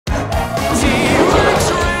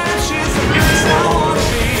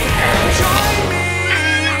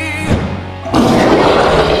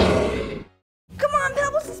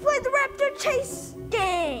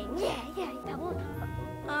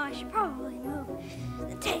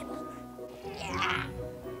the table. Yeah.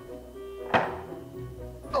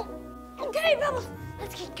 Oh, okay, Pebbles.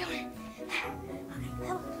 Let's keep going. Okay,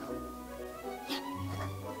 Pebbles.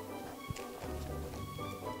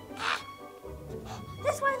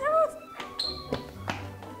 This way, Pebbles.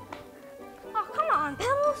 Oh, come on,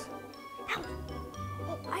 Pebbles.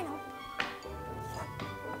 Oh, I know.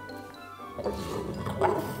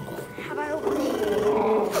 How about over there?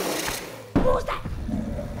 What was that?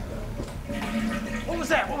 What was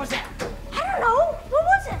that? What was that? I don't know. What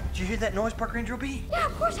was it? Did you hear that noise, Park Ranger B? Yeah,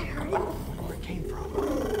 of course I heard it. Where it came from?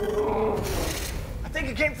 I think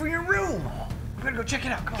it came from your room. We better go check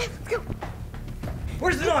it out. Come on. Let's go.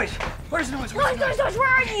 Where's the noise? Where's the noise? Where's the noise? Noise, where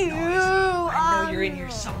are you? I know you're in here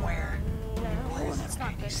somewhere. No, that's not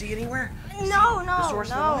Do you good. see it anywhere? No, The source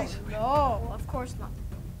of the noise? No, of course not.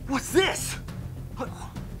 What's this?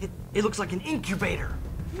 It looks like an incubator.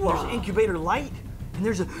 Whoa. There's an incubator light, and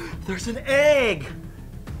there's an egg,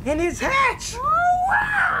 and it's hatched. Oh,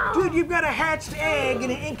 wow. Dude, you've got a hatched egg in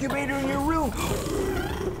an incubator in your room.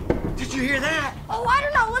 Did you hear that? Oh, I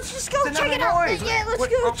don't know. Let's just go It's check it another out. noise. Yeah, let's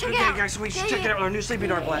go check it out. Okay, guys, we should Yeah, check it yeah. out with our new sleeping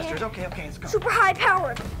dart blasters. Okay, let's go. Super high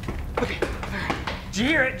powered. Okay, all right. Did you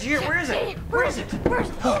hear it? Did you hear it? Where is it? Where is it? Where is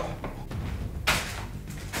it?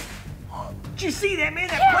 Did you see that, man?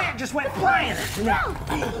 That Yeah. plant just went flying. No.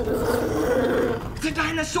 It's a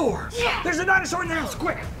dinosaur. Yeah. There's a dinosaur in the house.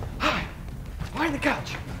 Quick. Hi. Behind the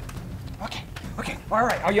couch. Okay. Okay. All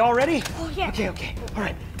right. Are you all ready? Oh, yeah. Okay. Okay. All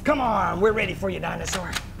right. Come on. We're ready for you,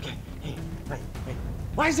 dinosaur. Okay. Hey. Wait. Wait.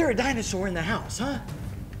 Why is there a dinosaur in the house, huh?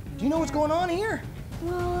 Do you know what's going on here?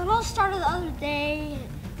 Well, it all started the other day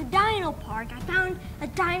at the Dino Park. I found a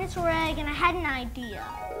dinosaur egg and I had an idea.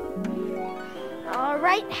 All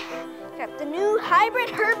right. Got the new hybrid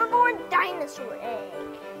herbivore dinosaur egg.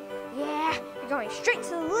 Yeah, you're going straight to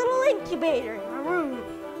the little incubator in my room.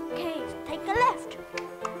 Okay, so take a left.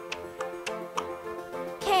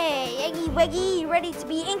 Okay, Eggy Weggy, ready to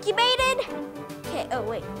be incubated? Okay, oh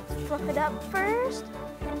wait, fluff it up first.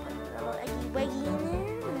 Then put a little Eggy Weggy in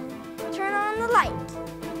there. And turn on the light.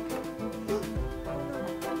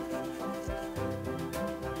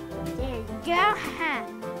 There you go. I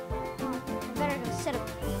better go set up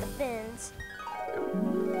the fins.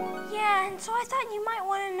 Yeah, and so I thought you might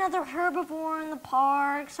want another herbivore in the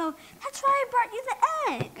park, so that's why I brought you the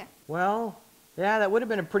egg. Well, yeah, that would have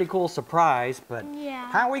been a pretty cool surprise, but Yeah.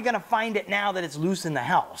 how are we gonna find it now that it's loose in the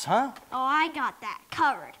house, huh? Oh, I got that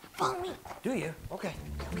covered. Follow me. Do you? Okay.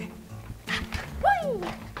 Okay. Whee!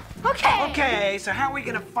 Okay. Okay, so how are we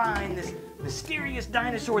gonna find this mysterious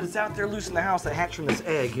dinosaur that's out there loose in the house that hatched from this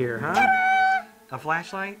egg here, huh? Ta-da! A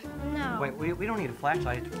flashlight? No. Wait, we don't need a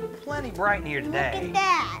flashlight. It's plenty bright in here today. Look at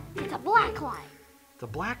that. It's a black light. It's a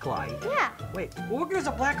black light? Yeah. Wait, well, what good is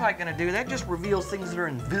a black light gonna do? That just reveals things that are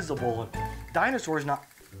invisible. Dinosaurs not...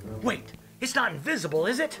 Wait, it's not invisible,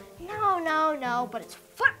 is it? No, but its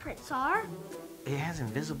footprints are. It has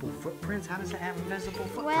invisible footprints? How does it have invisible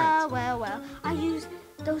footprints? Well. I used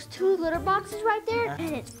those 2 litter boxes right there,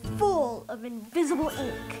 and it's full of invisible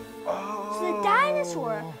ink. Oh. So the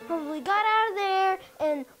dinosaur probably got out of there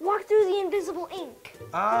and walked through the invisible ink.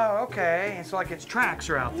 Oh, okay. And so like its tracks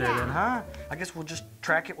are out there Yeah. then, huh? I guess we'll just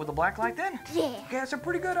track it with a black light then? Yeah. Okay, that's a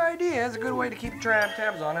pretty good idea. That's a good way to keep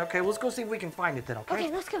tabs on it. Okay, well, let's go see if we can find it then, okay?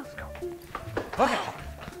 Okay, let's go. Okay.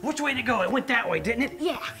 Which way to go? It went that way, didn't it?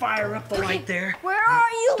 Yeah. Fire up the light there. Where are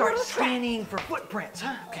you, Start little track? scanning for footprints,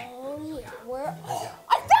 huh? Okay. Oh, yeah. Where? Oh,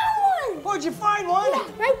 I found one! Where'd you find one? Yeah,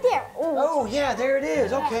 right there. Oh, yeah, there it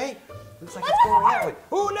is. Okay. Looks like it's going that way.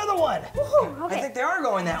 Oh, another one. Woohoo, okay. I think they are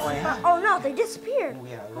going that way, huh? Oh, no, they disappeared. Oh,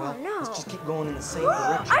 yeah, well, oh, no. let's just keep going in the same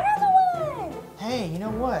direction. Another one! Hey, you know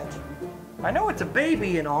what? I know it's a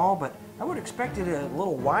baby and all, but I would expect it a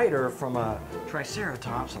little wider from a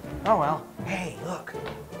Triceratops. Oh, well. Hey, look.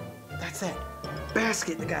 That's that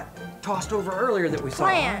basket that got tossed over earlier that we saw.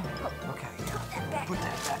 Plant. Huh? Okay, back. put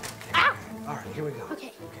that back. Ow! All right, here we go.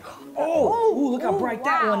 Okay. Oh, ooh, look how bright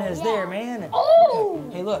that wow, one is yeah. there, man. Oh!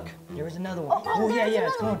 Hey, look, there was another one. Oh, yeah,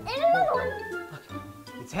 there's it's another going. one. And another one. Look,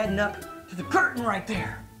 it's heading up to the curtain right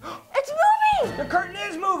there. It's moving! The curtain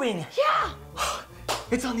is moving. Yeah!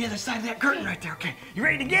 It's on the other side of that curtain right there. Okay, you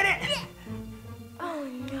ready to get it? Yeah. Oh,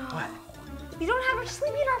 no. What? You don't have our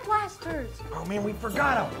sleeping dart blasters. Oh, man, we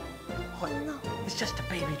forgot them. What? No. It's just a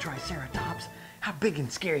baby Triceratops. How big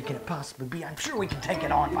and scary can it possibly be? I'm sure we can take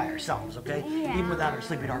it on by ourselves, okay? Yeah. Even without our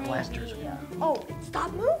sleeping dart blasters. Oh, it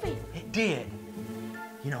stopped moving. It did.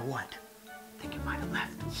 You know what? I think it might have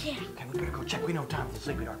left. Yeah. Okay, we better go check. We don't have time for the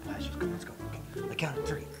sleeping dart blasters. Come on, let's go. Okay, the count of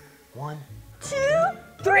 3. 1, 2,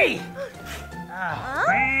 3. Ah,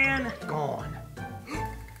 man, gone.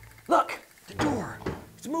 Look, the door.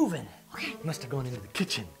 It's moving. Okay. Must have gone into the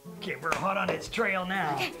kitchen. Okay, we're hot on its trail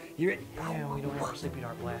now. Okay. You ready? Yeah, we don't have our sleepy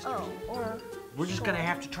dart blasters. Oh, or... We're just gonna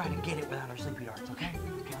have to try to get it without our sleepy darts, okay?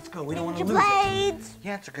 Okay, let's go. We don't want to Ninja lose it. blades.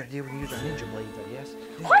 Yeah, that's a good idea. We can use our ninja blades, I guess.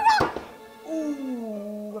 Why not?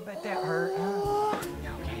 Ooh, I bet that hurt, huh?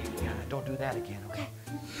 Yeah, okay. Yeah, don't do that again, okay?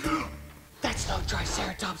 That's no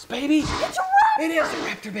Triceratops, baby. It's a raptor. It is a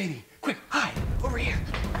raptor, baby. Quick, hide over here.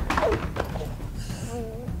 Oh,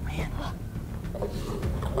 man.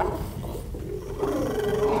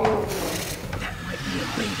 That might be a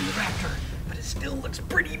baby raptor, but it still looks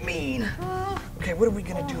pretty mean. Okay, what are we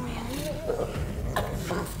gonna do, man?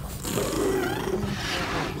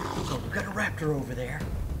 So we've got a raptor over there,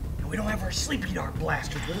 and we don't have our sleepy dart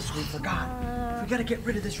blasters with us. We forgot. We gotta get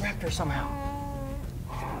rid of this raptor somehow.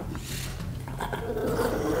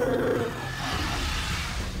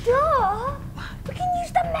 Duh! We can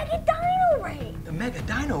use the Mega Dino Ray. The Mega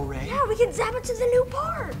Dino Ray? Yeah, we can zap it to the new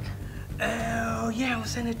park. Oh, yeah, we'll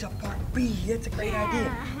send it to Part B. That's a great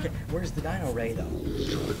idea. Okay, where's the Dino Ray, though?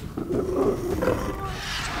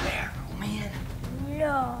 There. Oh, man.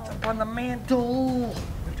 No. It's up on the mantle. We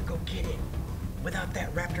have to go get it without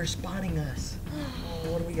that raptor spotting us.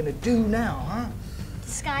 Oh, what are we going to do now, huh?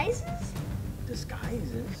 Disguises?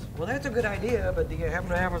 Disguises? Well, that's a good idea, but do you happen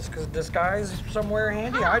to have a disguise somewhere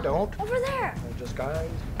handy? I don't. Over there. A disguise?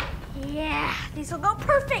 Yeah, these will go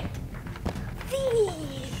perfect.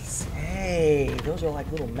 These. Hey, those are like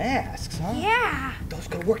little masks, huh? Yeah. Those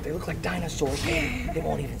could work. They look like dinosaurs. They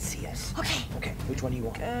won't even see us. Okay. Okay, which one do you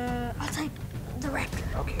want? I'll type the raptor.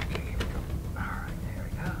 Okay, here we go. All right, there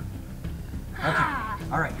we go. Ah. Okay,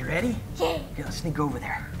 all right, you ready? Yeah. Okay, let's sneak over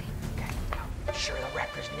there. Okay, now, sure the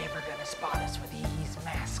raptor's never gonna spot us with these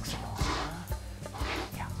masks on, huh? Okay,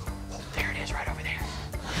 yeah. Oh, there it is, right over there.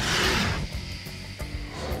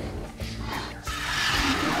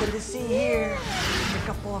 Good to see here. A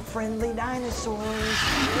couple of friendly dinosaurs.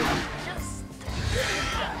 Just.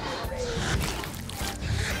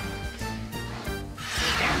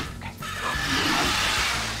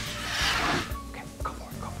 Okay, go for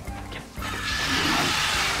it, go for it. Get it.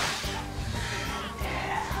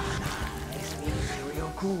 Yeah, nice.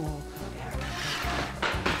 Real cool.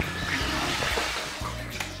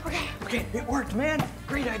 Okay. Okay, it worked, man.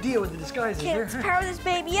 Great idea with the disguises Okay, there. let's power this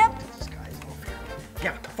baby up. Disguise over here.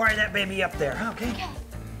 Yeah, fire that baby up there, huh? Okay.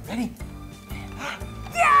 Ready?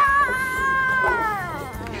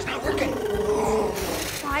 Yeah! It's not working.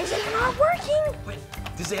 Why is it not working? Wait,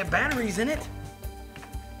 does it have batteries in it?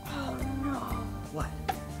 Oh no. What?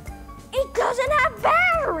 It doesn't have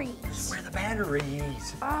batteries. Where are the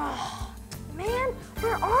batteries? Oh, man,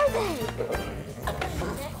 where are they?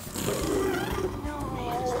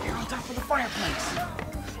 They're on top of the fireplace.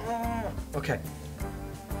 Okay.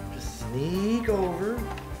 Just sneak over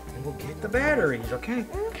and we'll get the batteries, okay?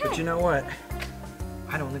 Okay. But you know what?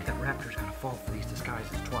 I don't think that raptor's gonna fall for these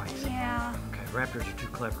disguises twice. Yeah. Okay, raptors are too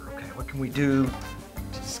clever. Okay, what can we do to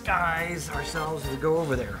disguise ourselves as we go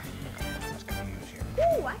over there? What's gonna use here?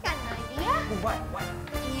 Ooh, I got an idea. What?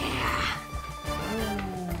 Yeah.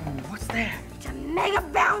 Ooh, what's that? It's a Mega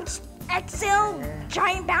Bounce XL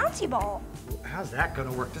giant bouncy ball. How's that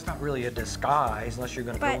gonna work? That's not really a disguise unless you're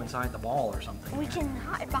gonna go But- inside the ball or something. We can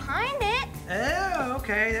hide behind it. Oh,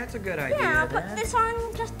 okay, that's a good idea. Yeah, I'll then. put this on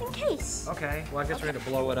just in case. Okay, well, I guess we're gonna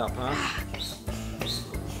blow it up, huh?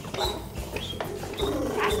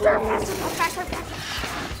 Faster, faster, faster, faster.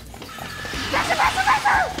 Faster, faster,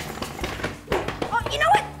 faster! Oh, you know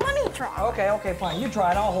what? Let me try. Okay, fine. You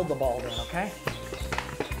try it. I'll hold the ball then, okay?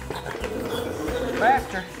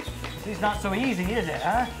 Faster. It's not so easy, is it,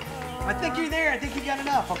 huh? I think you're there. I think you got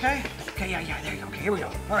enough, okay? Okay, yeah, there you go. Okay, here we go.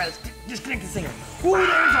 All right, let's just connect this thing. Ooh, there's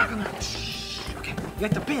our... Okay, you got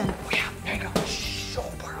the pin. Oh, yeah, there you go. Shh,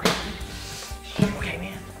 oh, perfect. Okay,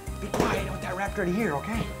 man, be quiet. I want that raptor to hear,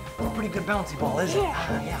 okay? A pretty good bouncy ball, isn't it?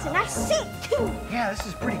 Yeah, it's a nice seat, too. Yeah, this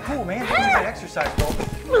is pretty cool, man. This is a good exercise ball.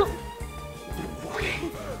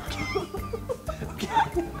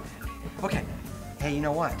 Okay. Hey, you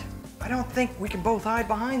know what? I don't think we can both hide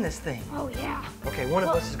behind this thing. Oh, yeah. Okay, one of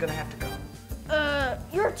us is gonna have to go.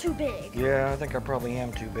 You're too big. Yeah, I think I probably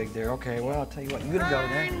am too big there. Okay, well, I'll tell you what, you gonna go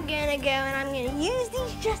then. I'm gonna go and I'm gonna use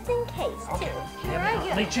these just in case, too. Okay, Here I go.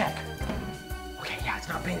 let me check. Okay, yeah, it's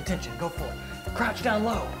not paying attention. Go for it. Crouch down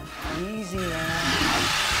low. Easy now.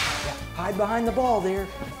 Yeah, hide behind the ball there.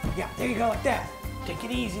 Yeah, there you go, like that. Take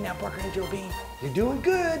it easy now, Parker and Joe Bean. You're doing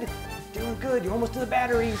good. Doing good. You're almost to the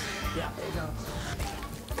batteries. Yeah, there you go.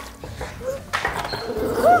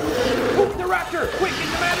 Oh, the raptor! Quick, get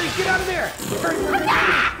the batteries! Get out of there!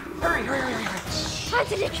 Hurry! Hurry! I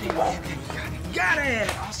did it. Okay, you got it!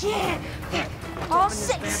 Awesome. Yeah. All Open this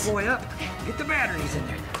bad six. boy up. Get the batteries in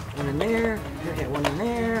there. One in there. Okay, one in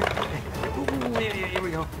there. Ooh, here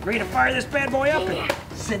we go. Ready to fire this bad boy up and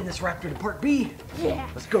send this Raptor to Part B? Yeah.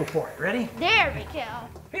 Let's go for it. Ready? There we go.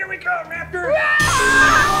 Here we go, Raptor. Back to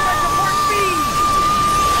Part B.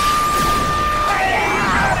 Hey,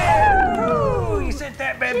 got it. Woo, you sent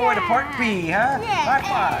that bad boy to Part B, huh? Yeah. High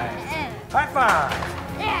five. High five.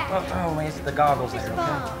 Yeah. Oh, man, it's the goggles there,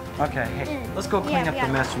 okay? Okay, hey, let's go clean up the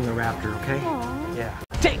mess from the Raptor, okay? Aww. Yeah.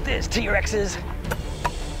 Take this, T-Rexes.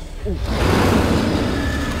 Ooh.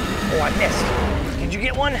 Oh, I missed. Did you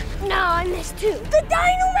get one? No, I missed two. The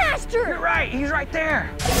Dinomaster! You're right, he's right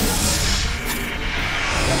there.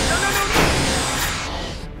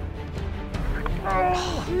 No.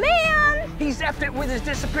 Oh, man! He zapped it with his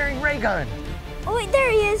disappearing ray gun. Oh, wait,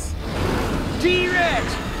 there he is. T-Rex,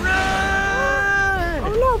 run! Oh,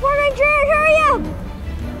 no, Park Ranger, hurry up!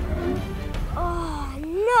 Oh,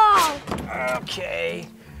 no! Okay,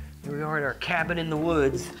 here we are at our cabin in the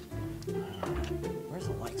woods. Where's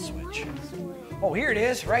the light switch? Oh, here it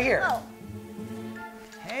is, right here. Oh.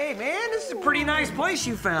 Hey, man, this is a pretty nice place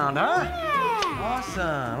you found, huh? Yeah.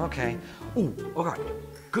 Awesome, okay. Ooh, all right.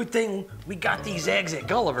 Good thing we got these eggs at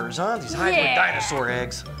Gulliver's, huh? These hybrid dinosaur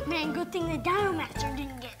eggs. Man, good thing the Dinomaster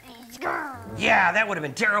didn't get these. Grr. Yeah, that would have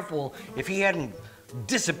been terrible if he hadn't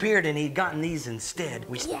disappeared and he'd gotten these instead.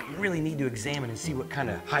 We really need to examine and see what kind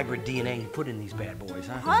of hybrid DNA he put in these bad boys,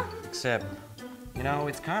 huh? Huh? Except, you know,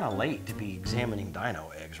 it's kind of late to be examining dino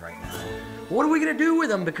eggs right now. What are we gonna do with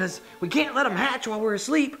them? Because we can't let them hatch while we're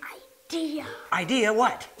asleep. Idea. Idea,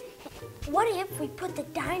 what? What if we put the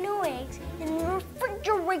dino eggs in the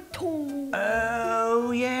refrigerator?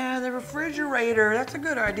 Oh, yeah, the refrigerator. That's a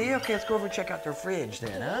good idea. Okay, let's go over and check out their fridge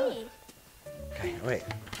then, huh? Okay, wait.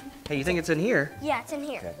 Hey, you think it's in here? Yeah, it's in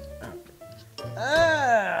here. Okay.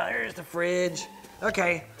 Ah, there's the fridge.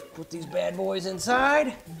 Okay, put these bad boys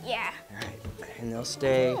inside. Yeah. All right, and they'll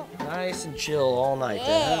stay nice and chill all night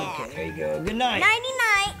then. Huh? Okay, there you go. Good night.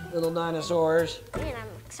 Nighty-night. Little dinosaurs. Man, I'm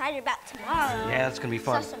excited about tomorrow. Yeah, it's gonna be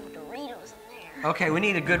fun. Saw some Doritos in there. Okay, we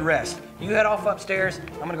need a good rest. You head off upstairs.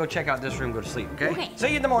 I'm gonna go check out this room, go to sleep, okay? Okay. See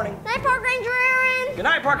you in the morning. Night, Park Ranger Aaron. Good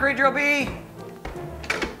night, Park Ranger OB.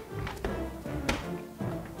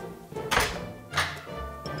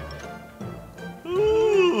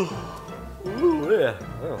 Ooh, yeah.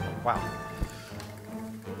 Oh, wow.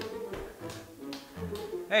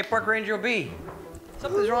 Hey, Park Ranger OB.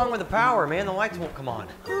 Something's wrong with the power, man. The lights won't come on.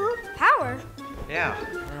 Power? Yeah,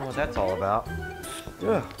 I don't know what that's all about.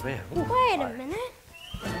 Oh, man. Ooh, Wait a minute.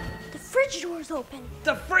 The fridge door's open.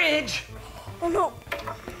 the fridge! Oh, no.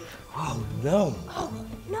 Oh, no. Oh,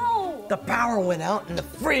 no. The power went out and the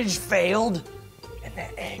fridge failed, and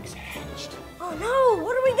the eggs hatched. Oh, no.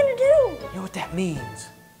 What are we going to do? You know what that means?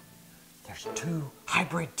 There's 2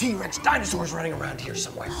 hybrid T-Rex dinosaurs running around here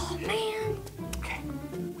somewhere. Oh, man. Okay,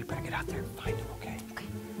 we better get out there and find them, okay?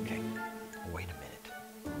 Okay. Wait a minute.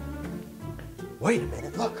 Wait a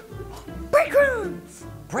minute, look. Breadcrumbs.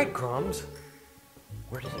 Breadcrumbs?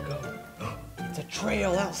 Where did it go? It's a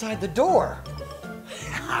trail outside the door.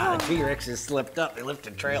 The T-Rexes slipped up. They left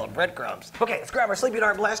a trail of breadcrumbs. Okay, let's grab our sleepy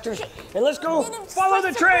dart blasters and let's go follow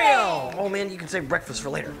the trail. Oh man, you can save breakfast for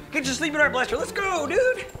later. Get your sleepy dart blaster. Let's go,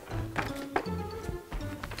 dude.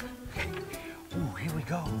 Ooh, here we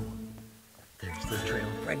go. There's the trail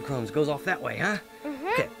of breadcrumbs. Goes off that way, huh?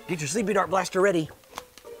 Okay, get your sleepy dart blaster ready.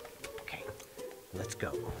 Okay, let's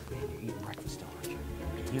go. Oh man, you're eating breakfast still, aren't you?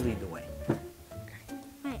 Okay, you lead the way.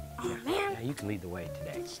 Wait, oh, man. Yeah, you can lead the way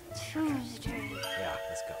today. Tuesday. Yeah,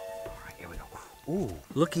 let's go. All right, here we go. Ooh,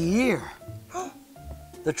 looky here.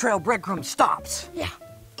 The trail breadcrumb stops. Yeah,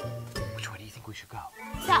 Which way do you think we should go?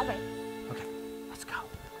 that way. Okay, let's go.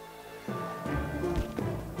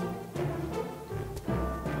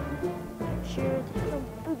 Sure, there's no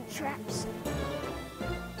booby traps.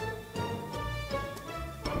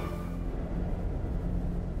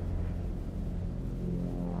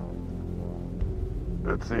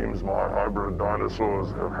 It seems my hybrid dinosaurs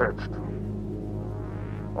have hatched.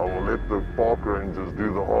 I will let the park rangers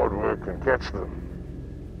do the hard work and catch them.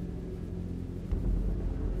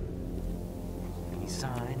 Any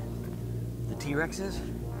sign? The T-Rexes?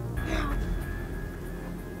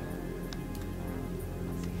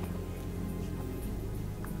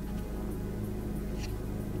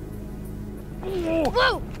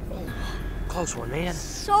 Whoa! Close one, man.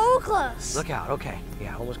 So close. Look out, okay.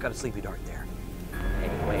 Yeah, almost got a sleepy dart there. Hey,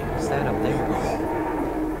 wait, what's that up there?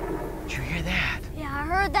 Did you hear that? Yeah, I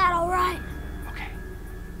heard that all right. Okay.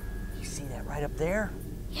 You see that right up there?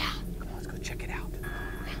 Yeah. Come on, let's go check it out.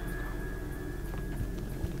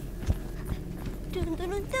 Dun, dun, dun,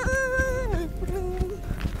 dun, dun.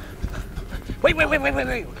 Wait.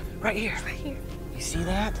 Right here. Right here. You You see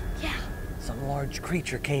that? Yeah. Some large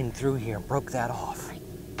creature came through here and broke that off.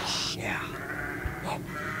 Yeah.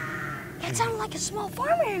 That sounded like a small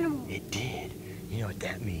farm animal. It did. You know what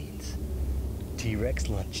that means? T-Rex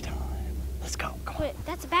lunchtime. Let's go. Come on. Wait,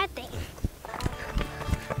 that's a bad thing.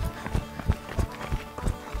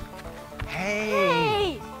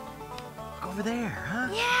 Hey! Look over there, huh?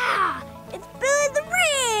 Yeah! It's Billy the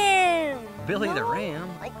Ram! Billy the Ram?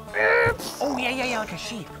 Like, Oh, yeah, like a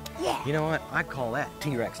sheep. yeah. You know what? I call that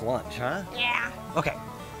T-Rex lunch, huh? Yeah. Okay,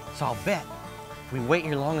 so I'll bet if we wait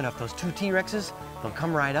here long enough, those 2 T-Rexes, they'll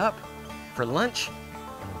come right up for lunch,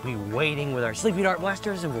 and we'll be waiting with our sleepy dart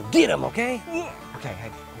blasters, and we'll get them, okay? Yeah. Okay,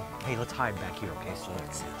 hey, let's hide back here, okay? So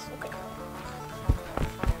let's see this. Okay.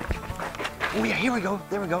 Oh yeah, here we go.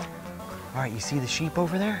 There we go. All right, you see the sheep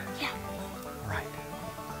over there? Yeah. All right.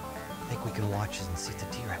 I think we can watch and see if the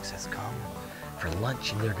T-Rex has come for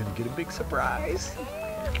lunch, and they're gonna get a big surprise.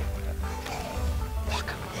 Look.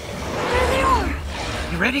 There they are.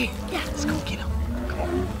 You ready? Yeah. Let's go get them. Come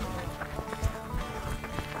on.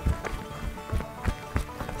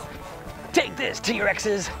 Take this,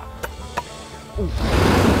 T-Rexes. Ooh.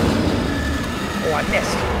 Oh, I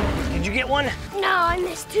missed. Did you get one? No, I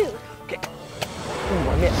missed 2. Okay. Ooh,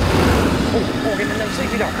 I missed. Oh, get another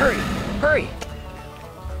sleepy dog. Hurry.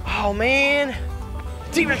 Oh, man.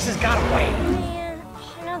 T-Rexes got away. Man,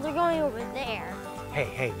 I know they're going over there.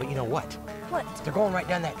 Hey, but you know what? What? They're going right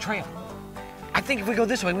down that trail. I think if we go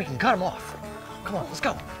this way, we can cut them off. Come on, let's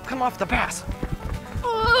go. Come off the pass.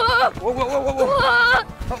 Whoa.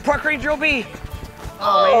 Oh, Park Ranger OB.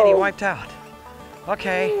 Oh, man, he wiped out.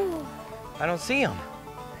 Okay. I don't see him.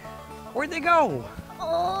 Where'd they go?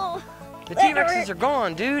 Oh. The T-Rexes are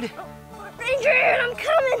gone, dude. Ranger, I'm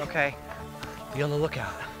coming. Okay. Be on the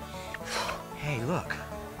lookout. Hey, look.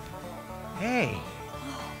 Hey.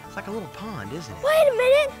 It's like a little pond, isn't it? Wait a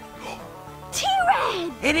minute.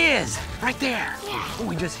 T-Rex. It is! Right there. Yeah. Oh,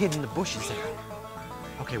 we just hid in the bushes there.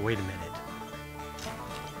 Okay, wait a minute.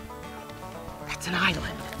 That's an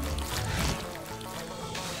island.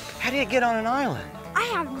 How did it get on an island? I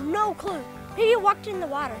have no clue. Maybe it walked in the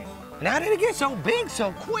water. And how did it get so big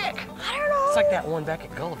so quick? I don't know. It's like that one back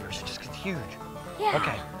at Gulliver's. It just gets huge. Yeah.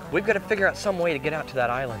 Okay, we've got to figure out some way to get out to that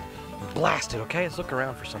island and blast it, okay? Let's look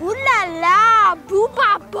around for something. Ooh la la,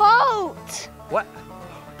 booba boat. What?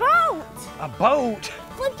 Boat. A boat?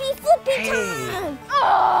 Flippy Hey. time.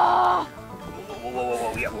 Oh.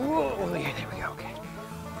 Whoa, yeah, there we go, okay.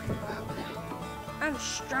 I'm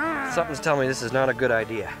strong. Something's telling me this is not a good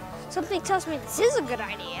idea. Something tells me this is a good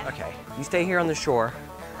idea. Okay, you stay here on the shore,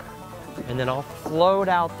 and then I'll float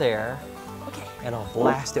out there, Okay. and I'll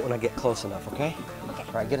blast it when I get close enough, okay? Okay.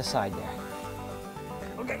 All right, get aside there.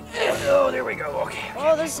 Okay, oh, there we go, okay.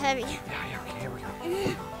 Oh, this is heavy. Yeah, okay, here we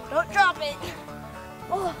go. Don't drop it.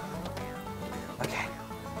 Oh, Okay.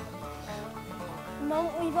 the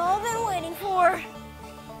moment we've all been waiting for.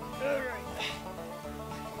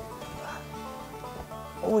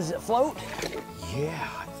 Oh, does it float?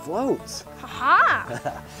 Yeah, it floats. Haha.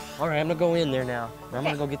 All right, I'm gonna go in there now. And I'm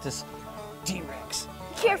gonna go get this T-Rex.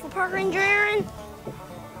 Be careful, Park Ranger Aaron.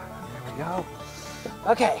 There we go.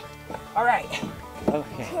 Okay, all right.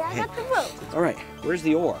 Okay. Here, I got the rope. All right, where's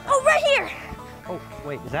the oar? Oh, right here. Oh,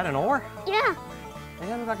 wait, is that an oar? Yeah. It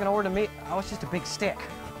doesn't look like an oar to me. Oh, it's just a big stick.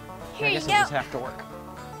 Here I you guess go. it'll just have to work.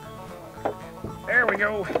 There we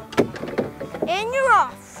go. And you're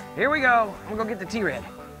off. Here we go. I'm gonna go get the T-Red.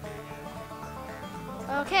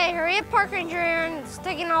 Okay, hurry up, Park Ranger Aaron. It's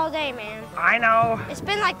taking all day, man. I know. It's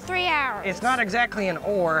been like 3 hours. It's not exactly an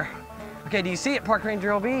oar. Okay, do you see it, Park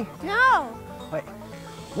Ranger OB? No.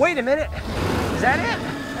 Wait a minute. Is that it?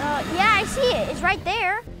 Yeah, I see it. It's right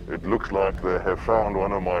there. It looks like they have found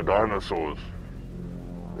one of my dinosaurs.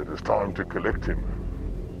 It is time to collect him.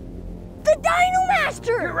 The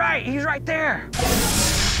Dinomaster. You're right. He's right there.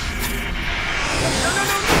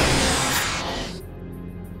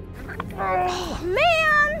 No. Oh,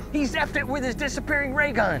 man. He zapped it with his disappearing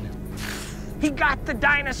ray gun. He got the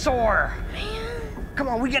dinosaur. Man. Come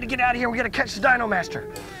on, we gotta get out of here. We gotta catch the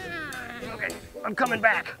Dinomaster. Okay, I'm coming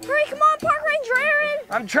back. Hurry, come on, Park Ranger Aaron.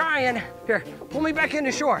 I'm trying. Here, pull me back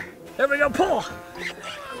into shore. There we go, pull.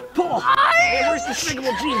 Pull. Hey, where's the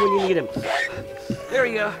Despicable G when you need him? There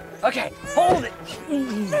you go. Okay, hold it.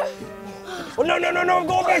 Oh, no, I'm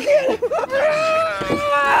going back in.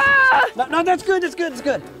 No, that's good.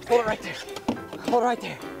 Hold it right there. Hold it right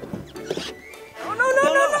there. Oh, no.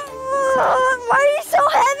 Why are you so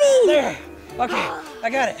heavy? There. Okay, I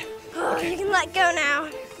got it. Oh, you can let go now.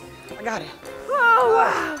 I got it.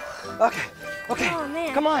 Oh, wow. Okay. Oh,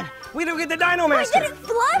 man. Come on. We don't get the Wait, Dinomaster. did it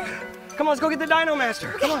flood? Come on, let's go get the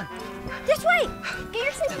Dinomaster. Come on. This way. Get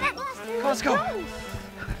your sleeping bag. Come on, let's go.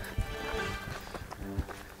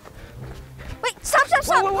 Wait, stop,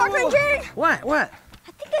 Park Ranger. What?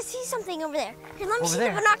 I think I see something over there. Here, let me see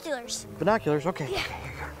there? the binoculars. Binoculars, okay. Yeah. Okay,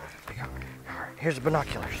 here you go. All right, here's the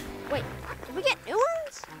binoculars. Wait, did we get new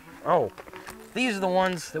ones? Oh, these are the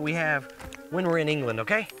ones that we have when we're in England,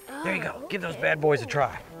 okay? There you go. Give those bad boys a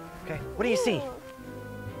try. Okay, what do you see?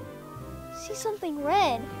 I see something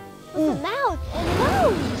red with a mouth and a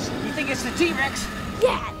nose. You think it's the T-Rex?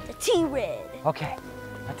 Yeah, the T-Red. Okay,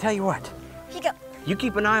 I'll tell you what. Here you go. You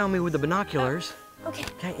keep an eye on me with the binoculars. Okay.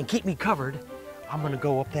 Okay, and keep me covered. I'm gonna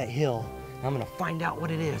go up that hill. And I'm gonna find out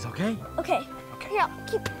what it is, okay? Okay. Okay. Yeah,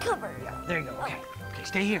 keep it covered. Yeah, there you go, okay. Okay,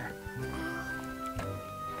 stay here.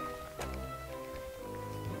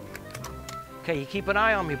 Okay, you keep an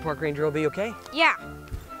eye on me, Park Ranger OB, okay? Yeah.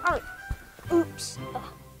 Oh, oops.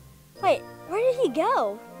 Wait, where did he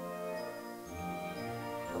go?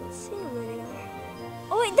 I don't see him anymore.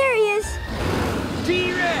 Oh, wait, there he is.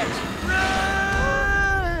 T-Rex,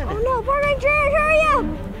 run! Oh no, Park Ranger, hurry up!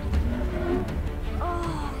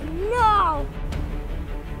 Oh no!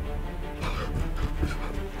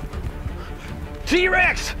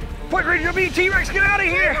 T-Rex! Park Ranger OB, T-Rex, get out of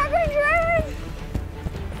here! Park Ranger!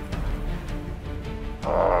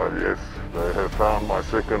 Yes, they have found my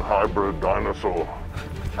second hybrid dinosaur.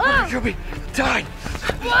 Park Ranger OB, died!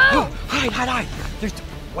 Whoa! Hide!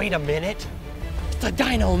 Wait a minute. It's the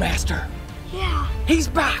Dinomaster. Yeah. He's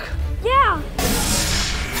back. Yeah.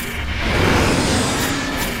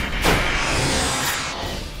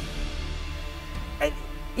 And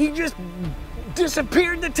he just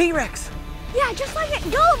disappeared the T-Rex. Yeah, just like at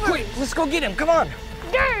Gulliver. Quick, let's go get him. Come on.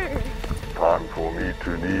 Grr. Time for me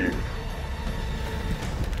to leave.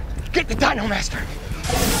 Get the Dinomaster.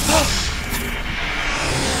 Oh.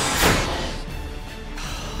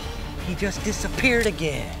 He just disappeared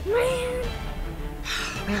again. Man.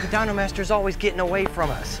 Man, the Dinomaster's always getting away from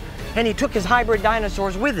us. And he took his hybrid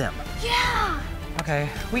dinosaurs with him. Yeah. Okay,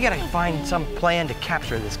 we gotta find some plan to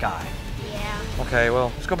capture this guy. Yeah. Okay,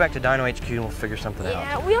 well, let's go back to Dino HQ and we'll figure something out.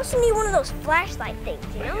 Yeah, we also need one of those flashlight things,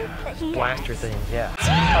 you know? That he Blaster things, yeah.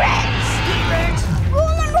 T-Rex! T-Rex!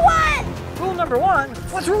 Rule number 1! Rule number 1?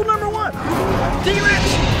 What's rule number 1?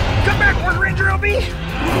 T-Rex! Come back, Park Ranger OB! 3, 2,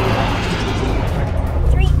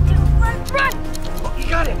 1, run! Oh, you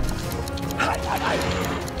got him! Hide.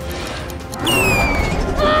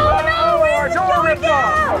 Oh no! Our door ripped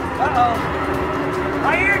off! Uh-oh.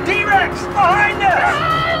 I hear T-Rex behind us!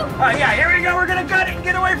 No! Yeah, here we go. We're gonna cut it and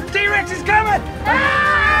get away from T-Rex. He's coming!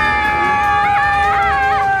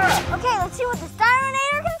 Okay, let's see what this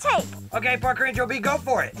Dinonator can take. Okay, Park Ranger OB, go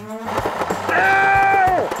for it.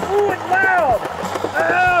 Ow! Ooh, it's loud!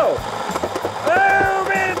 Ow! Oh,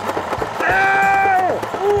 man! Ow!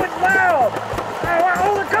 Ooh, it's loud!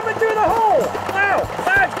 Oh, they're coming through the hole! Ow!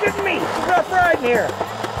 It's getting me! It's a rough ride in here.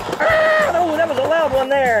 Oh, that was a loud one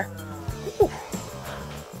there.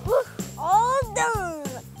 All done.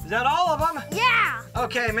 Is that all of them? Yeah.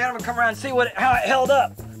 Okay, man, I'm gonna come around and see how it held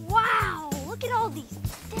up. Wow, look at all these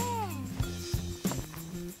dents.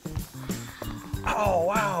 Oh,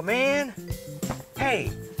 wow, man.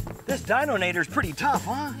 Hey, this Dinonator's pretty tough,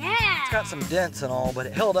 huh? Yeah. It's got some dents and all, but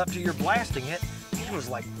it held up to your blasting it. It was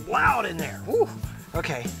like loud in there. Woo.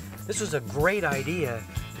 Okay, this was a great idea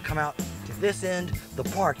to come out to this end of the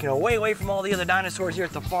park, way away from all the other dinosaurs here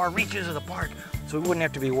at the far reaches of the park. So we wouldn't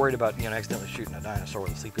have to be worried about, accidentally shooting a dinosaur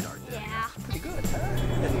with a sleepy dart. Yeah. Pretty good, huh?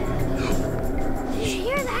 Did you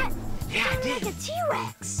hear that? Yeah, I did. Like a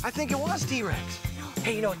T-Rex. I think it was T-Rex.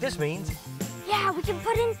 Hey, you know what this means? Yeah, we can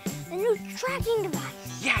put in the new tracking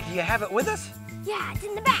device. Yeah, do you have it with us? Yeah, it's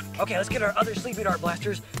in the back. Okay, let's get our other sleepy dart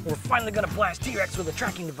blasters. We're finally gonna blast T-Rex with a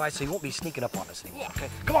tracking device so he won't be sneaking up on us anymore. Yeah. Okay,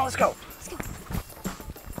 come on, let's go. Let's go.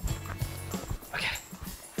 Okay,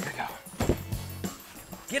 here we go.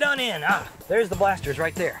 Get on in. There's the blasters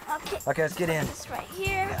right there. Okay. Okay, let's get in. This right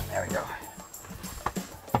here. Yeah, there we go.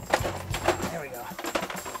 There we go.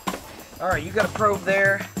 All right, you got a probe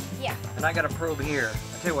there, Yeah. and I got a probe here.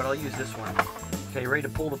 I'll tell you what, I'll use this one. Okay, you ready to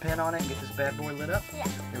pull the pin on it and get this bad boy lit up? Yeah.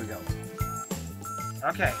 Here we go.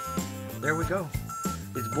 Okay, there we go.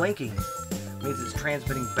 It's blinking. Means it's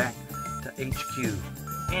transmitting back to HQ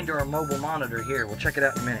and to our mobile monitor here. We'll check it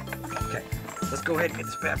out in a minute. Okay, let's go ahead and get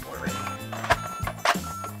this bad boy ready.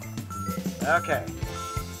 Okay.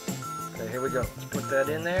 Okay, here we go. Let's put that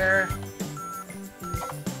in there.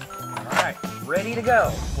 All right, ready to go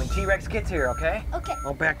when T-Rex gets here, okay? Okay.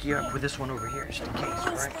 I'll back you up with this one over here just in case, all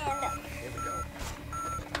I'll right? stand up. Here we go.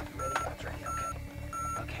 Ready, that's ready, okay.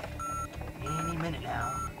 Okay. Any minute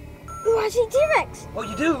now. Ooh, I see T-Rex. Oh,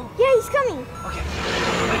 you do? Yeah, he's coming. Okay.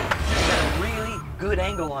 Wait, just got a really good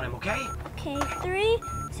angle on him, okay? Okay, 3,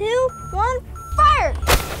 2, 1, fire!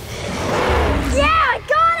 Yeah, I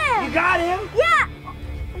got him! You got him? Yeah!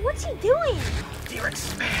 What's he doing?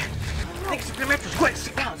 T-Rex is mad. I think it's gonna mattress. Quick,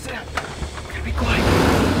 sit down, sit down. Gotta be quiet.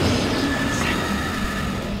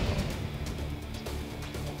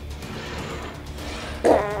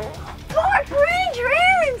 Park Ranger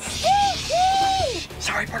Aaron, Steve!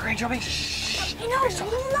 Sorry, Park Ranger Obi. Shh. You know,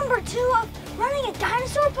 rule number 2 of running a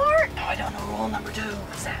dinosaur park? No, I don't know rule number 2.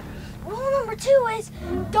 What's that? Rule number 2 is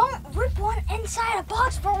don't rip one inside a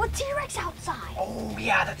box for with T-Rex outside. Oh,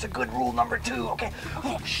 yeah, that's a good rule number 2. Okay.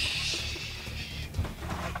 Oh, shh.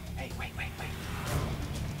 Hey, wait.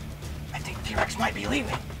 I think T-Rex might be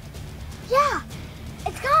leaving. Yeah,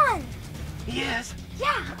 it's gone. He is?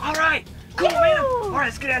 Yeah. All right. Cool, man. All right,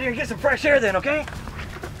 let's get out here and get some fresh air then, okay?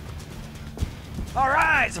 All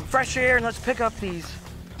right, some fresh air, and let's pick up these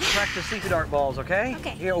practice sleepy dart balls, okay?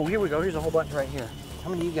 Okay. Here we go. Here's a whole bunch right here. How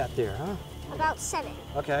many you got there, huh? About 7.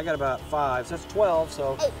 Okay, I got about 5, so that's 12,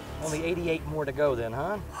 so 8. only 88 more to go then,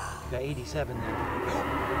 huh? Got 87 then.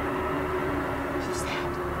 What's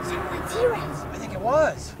that? Sound like T-Rex. I think it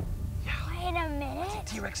was. Wait a minute.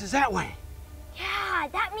 T-Rex is that way. Yeah,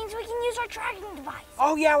 that means we can use our tracking device.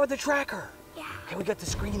 Oh, yeah, with the tracker. Yeah. Okay, we got the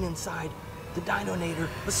screen inside the Dinonator.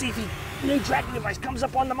 Let's see if the new tracking device comes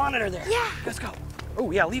up on the monitor there. Yeah. Let's go. Oh,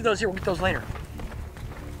 yeah, leave those here. We'll get those later.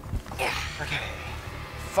 Yeah. Okay.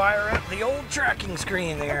 Fire up the old tracking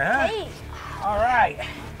screen there, huh? Hey. All right.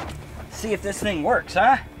 See if this thing works,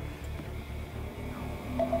 huh?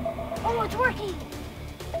 Oh, it's working.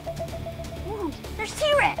 Ooh, there's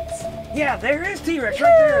T-Rex. Yeah, there is T-Rex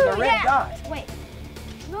right there, the red Yeah. dot. Wait,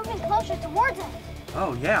 it's moving closer towards us.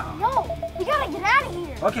 Oh, yeah. No, we gotta get out of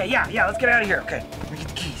here. Okay, yeah, let's get out of here. Okay, let me get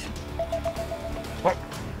the keys. What?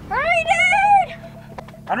 Hurry, dude!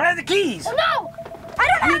 I don't have the keys. Oh, no, I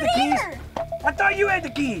don't You have the it keys? either. I thought you had the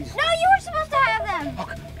keys. No, you were supposed to have them.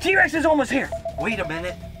 Okay, T-Rex is almost here. Wait a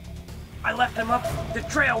minute. I left him up the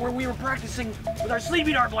trail where we were practicing with our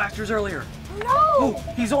sleepy dart blasters earlier. No.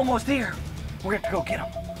 Oh, he's almost here. We're gonna go get him.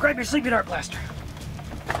 Grab your sleepy dart blaster.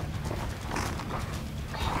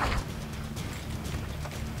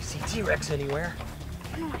 You see T-Rex anywhere?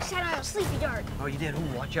 No, I sat on a sleepy dart. Oh, you did?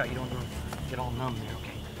 Ooh, watch out. You don't get all numb there,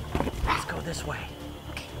 okay? Let's go this way.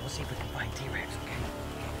 Okay. We'll see if we can find T-Rex, okay?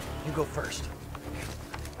 You go first.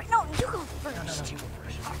 Wait, no, you go first. No, you go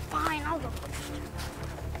first. Oh, fine, I'll go first.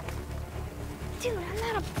 Dude,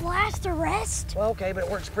 I'm not a blast arrest. Well, okay, but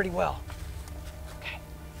it works pretty well. Okay.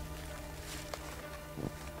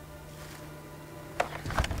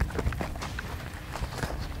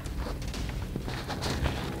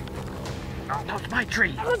 Oh, no, it's my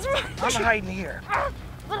tree. That was right. I'm hiding here.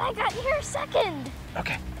 But I got here second.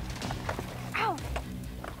 Okay. Ow.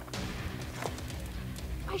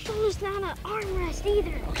 My shoulder's not an armrest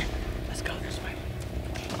either. Okay, let's go this way.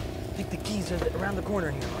 I think the keys are around the corner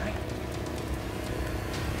here, all right?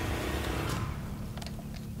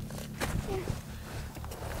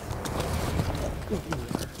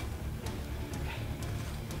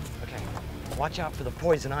 Okay, watch out for the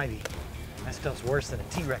poison ivy. That stuff's worse than a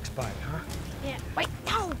T-Rex bite, huh? Yeah. Wait,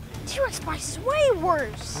 no. T-Rex bite is way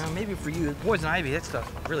worse. Maybe for you, poison ivy, that stuff's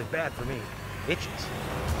really bad for me. Itches.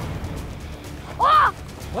 Ah!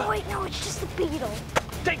 What? Oh, wait, no, it's just a beetle.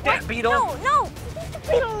 Take that, beetle! No, leave the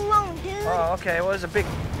beetle alone, dude. Oh, okay, well, there's a big,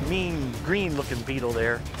 mean, green-looking beetle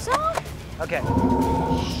there. So? Okay.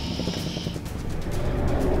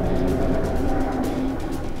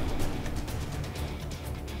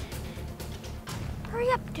 Hurry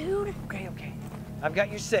up, dude. Okay. I've got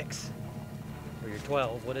your 6. Or your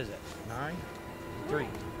 12, what is it? 9? 3.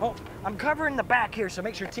 Oh, I'm covering the back here, so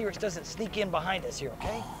make sure T-Rex doesn't sneak in behind us here,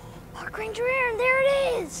 okay? Park Ranger Aaron, there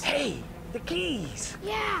it is. Hey, the keys.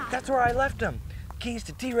 Yeah. That's where I left them. Keys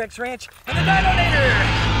to T-Rex Ranch and the Dinonator.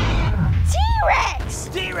 T-Rex!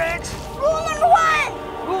 T-Rex. Rule number 1!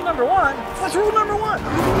 Rule number 1? What's rule number 1?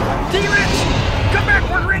 T-Rex, come back,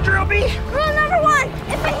 Park Ranger OB. Rule number 1,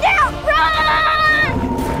 if in doubt, run!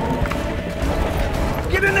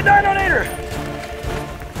 Get in the Dinonator.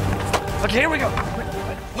 Okay, here we go.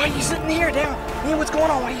 Why are you sitting here down? Hey, what's going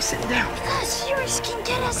on? Why are you sitting down? Because T-Rex can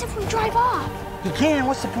get us if we drive off. He can?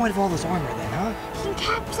 What's the point of all this armor then, huh? He can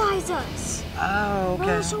capsize us. Oh, okay.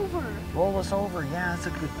 Roll us over. Roll us over. Yeah, that's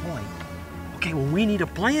a good point. Okay, well, we need a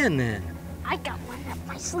plan then. I got one up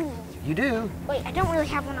my sleeve. You do? Wait, I don't really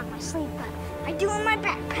have one on my sleeve, but I do in my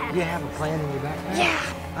backpack. You have a plan in your backpack? Yeah.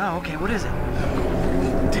 Oh, okay. What is it?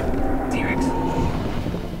 T-Rex.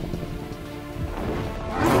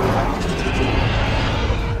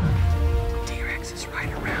 T-Rex is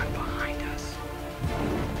right around behind us.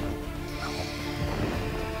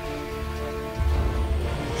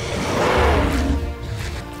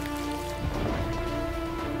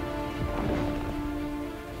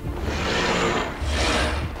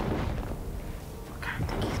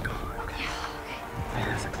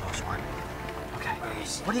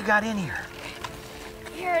 you got in here?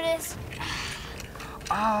 Here it is.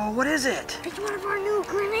 Oh, what is it? It's one of our new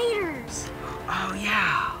grenaders. Oh,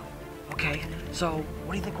 yeah. Okay, so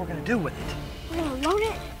what do you think we're gonna do with it? We're gonna load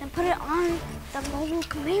it and put it on the mobile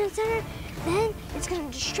command center. Then it's gonna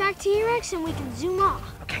distract T-Rex and we can zoom off.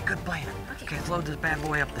 Okay, good plan. Okay, let's load this bad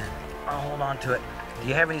boy up then. I'll hold on to it. Do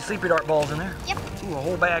you have any sleepy dart balls in there? Yep. Ooh, a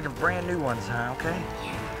whole bag of brand new ones, huh? Okay.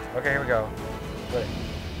 Yeah. Okay, here we go. Put it.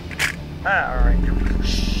 Ah, all right.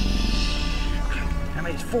 That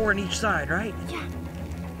makes 4 on each side, right? Yeah.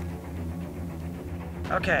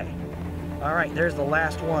 Okay. All right, there's the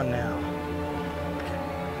last one now.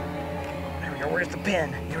 There we go. Where's the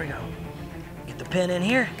pin? Here we go. Get the pin in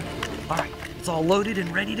here. All right, it's all loaded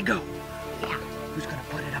and ready to go. Yeah. Who's gonna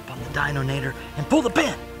put it up on the Dinonator and pull the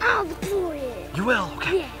pin? I'll pull it. You will?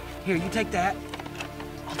 Okay. Yeah. Here, you take that.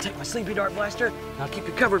 I'll take my sleepy dart blaster and I'll keep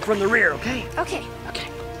you covered from the rear, okay? Okay. Okay.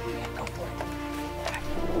 Go for it.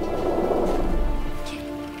 Okay.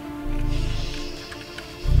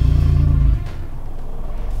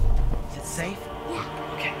 Is it safe? Yeah.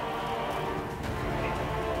 Okay.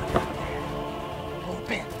 Pull the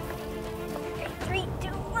pin. Okay, 3, 2,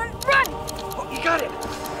 1, run! Oh, you got it.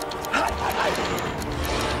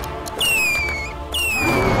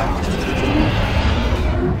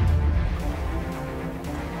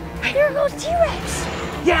 Here goes T-Rex!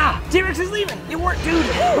 Yeah, T-Rex is leaving. It worked, dude.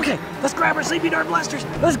 Okay, let's grab our sleepy dart blasters.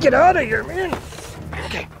 Let's get out of here, man.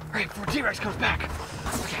 Okay, all right, before T-Rex comes back.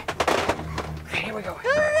 Okay. Okay, here we go.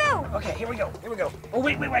 Go! Okay, here we go. Here we go. Oh,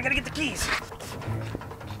 wait, I gotta get the keys.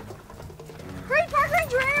 Hurry, Park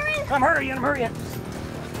Ranger, hurry! I'm hurrying.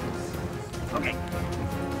 Okay.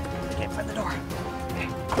 Can't find the door. Okay.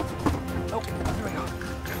 Oh, here we go.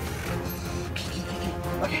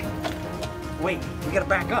 Okay. Wait, we gotta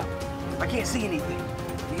back up. I can't see anything.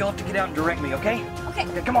 You'll have to get out and direct me, okay? Okay.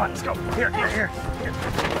 Okay, come on, let's go. Here. Here.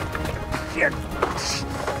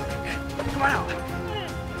 Come on out.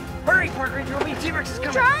 Hurry, Park Ranger, T-Rex is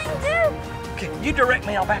coming. Trying to. Okay, you direct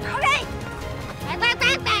me, I'll back up. Okay.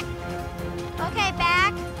 Back. Okay,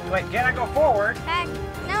 back. Wait, can I go forward? Back.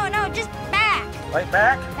 No, just back. Wait,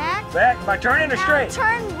 back? Back. Back, by turning or Now straight?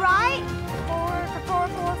 turn right. Forward.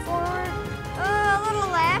 A little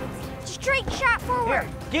left. Straight shot forward. Here,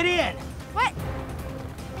 get in. What?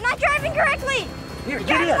 I'm not driving correctly. Here, You're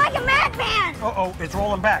get driving in. like a madman. Uh-oh, it's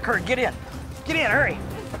rolling back. Hurry, get in. Get in, hurry.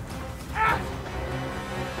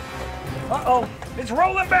 Uh-oh, it's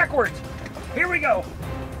rolling backwards. Here we go.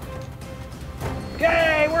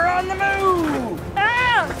 Okay, we're on the move.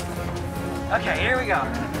 Oh! Okay, here we go.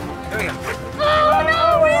 Oh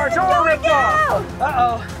no! Where our did door it ripped go? off.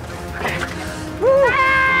 Uh-oh. Okay.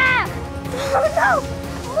 Ah! Oh no!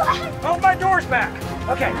 What? Oh, my door's back.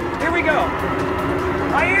 Okay, here we go.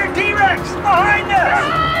 I hear T-Rex behind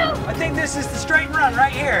us. No! I think this is the straight run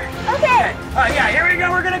right here. Okay. Yeah, here we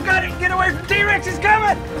go. We're gonna gut it. Get away from T-Rex. It's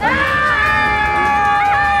coming.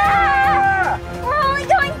 We're only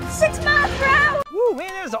going 6 miles per hour. Woo, man,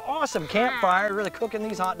 there's an awesome campfire. Really cooking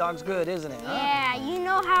these hot dogs good, isn't it? Huh? Yeah, you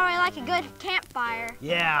know how I like a good campfire.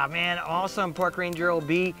 Yeah, man, awesome Park Ranger will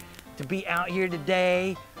be to be out here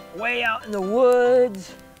today, way out in the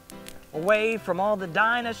woods, away from all the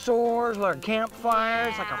dinosaurs, with our campfire.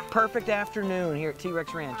 It's like a perfect afternoon here at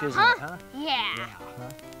T-Rex Ranch, isn't it, huh? Yeah.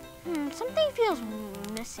 Huh? Something feels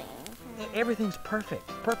missing. Everything's perfect.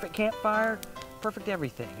 Perfect campfire, perfect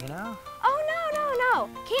everything, you know? Oh, no.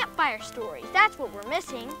 Campfire stories. That's what we're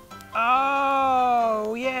missing.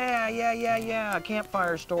 Oh, yeah.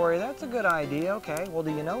 Campfire story. That's a good idea. Okay, well,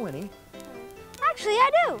 do you know any? Actually,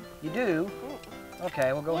 I do. You do?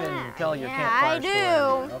 Okay, well, go ahead and tell your yeah, campfire I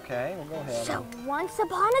story. do. Okay, well, go ahead. So, once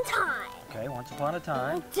upon a time, Okay, once upon a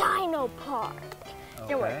time. Dino Park.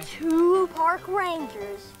 There were Okay. 2 park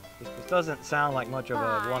rangers, This doesn't sound like much of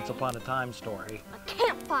a once upon a time story. a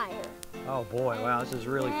campfire. Oh boy, wow, this is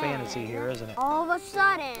really fantasy here, isn't it? All of a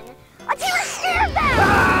sudden, a T-Rex scared them!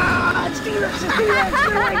 Ah! It's T-Rex! It's T-Rex!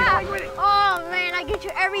 Oh man, I get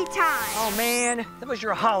you every time. Oh man, that was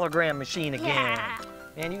your hologram machine again. Yeah.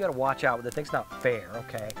 Man, you gotta watch out with it. Thing's not fair,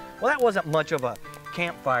 okay? Well, that wasn't much of a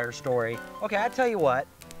campfire story. Okay, I'll tell you what,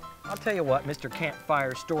 Mr.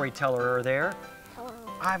 Campfire Storyteller over there.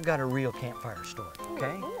 I've got a real campfire story,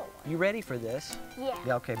 okay? Ooh. You ready for this? Yeah.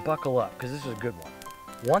 Yeah, okay, buckle up, because this is a good one.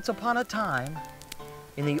 Once upon a time,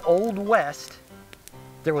 in the Old West,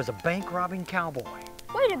 there was a bank robbing cowboy.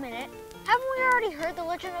 Wait a minute. Haven't we already heard the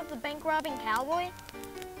legend of the bank robbing cowboy?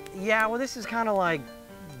 Yeah, well, this is kind of like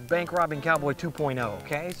bank robbing cowboy 2.0,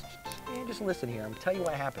 okay? Just listen here. I'm gonna tell you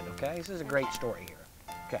what happened, okay? This is a great story here.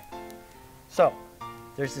 Okay. So,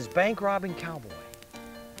 there's this bank robbing cowboy,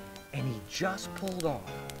 and he just pulled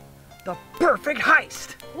off the perfect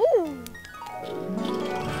heist. Ooh.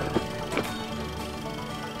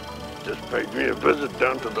 Just paid me a visit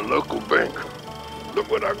down to the local bank. Look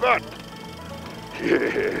what I got.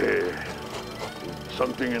 Yeah.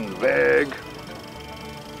 Something in the bag.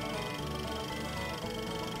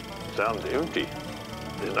 Sounds empty.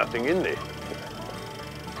 There's nothing in there.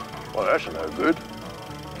 Well, that's no good.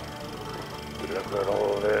 But I've got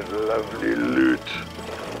all that lovely loot.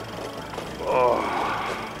 Oh,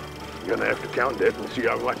 I'm gonna have to count that and see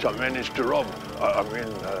how much I managed to rob.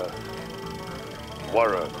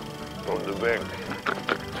 Borrow from the bank.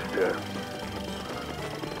 Yeah.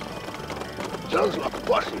 Sounds like a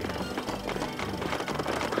posse.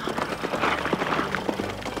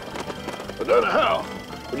 I don't know how,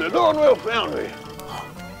 but they darn well found me.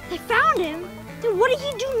 They found him? Then what did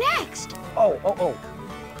he do next? Oh.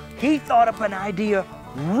 He thought up an idea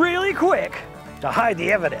really quick to hide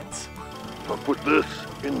the evidence. If I put this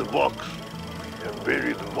in the box and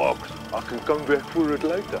bury the box, I can come back for it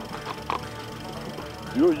later.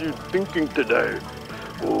 You're you thinking today?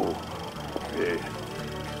 Oh, yeah.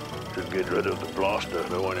 Should get rid of the blaster.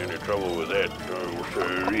 Don't want any trouble with that. No,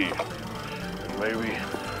 sorry. And maybe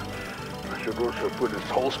I should also put his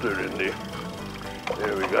holster in there.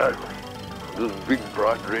 There we go. This big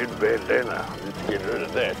bright red bandana. Let's get rid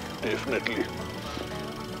of that, definitely.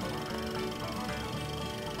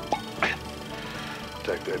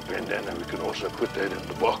 Take that bandana, we can also put that in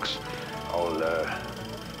the box. I'll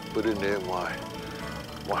put in there my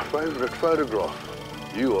favorite photograph.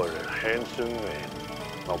 You are a handsome man.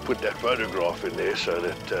 I'll put that photograph in there so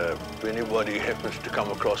that if anybody happens to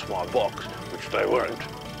come across my box, which they won't,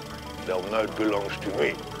 they'll know it belongs to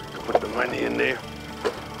me. Put the money in there.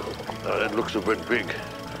 Oh, that looks a bit big.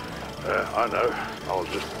 I know. I'll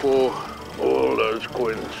just pour all those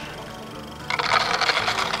coins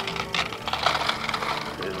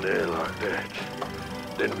in there like that.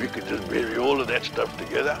 Then we can just bury all of that stuff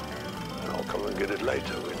together, and I'll come and get it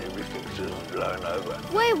later when everything's just blown over.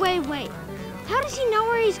 Wait. How does he know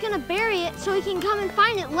where he's gonna bury it so he can come and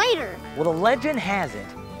find it later? Well, the legend has it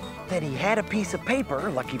that he had a piece of paper,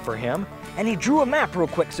 lucky for him, and he drew a map real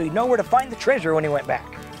quick so he'd know where to find the treasure when he went back.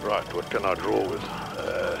 Right, what can I draw with?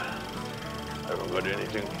 Haven't got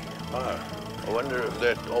anything. I wonder if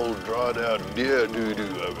that old dried out deer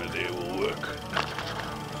doo-doo over there will work.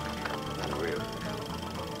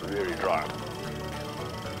 Very dry.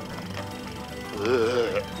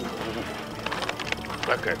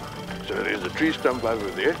 Okay, so there's a tree stump over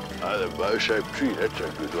there. The bow-shaped tree, that's a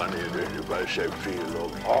good one here. There's a bow-shaped tree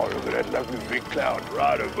along. Oh, look at that lovely big cloud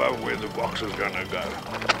right above where the box is gonna go.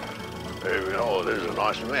 There we go. There's a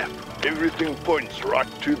nice map. Everything points right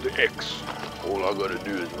to the X. All I gotta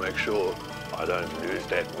do is make sure I don't lose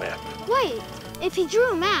that map. Wait, if he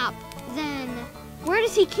drew a map, then where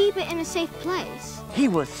does he keep it in a safe place? He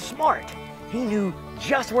was smart. He knew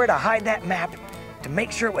just where to hide that map to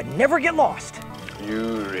make sure it would never get lost.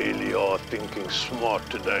 You really are thinking smart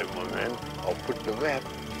today, my man. I'll put the map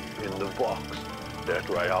in the box. That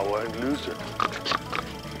way I won't lose it.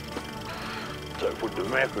 So put the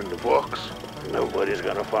map in the box. Nobody's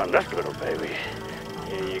gonna find that little baby.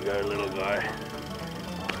 Here you go, little guy.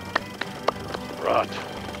 Right.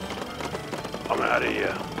 I'm out of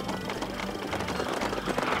here.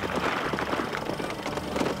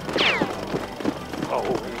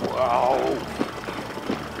 Oh, wow.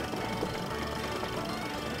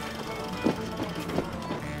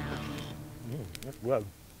 Whoa.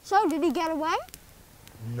 So, did he get away?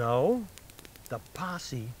 No. The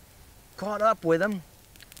posse caught up with him,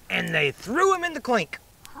 and they threw him in the clink.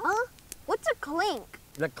 Huh? What's a clink?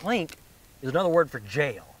 The clink is another word for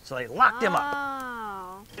jail, so they locked him up.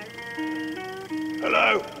 Oh.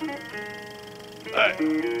 Hello? Hey.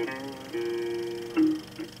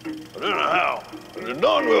 I don't know how, but the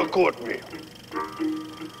darn well caught me.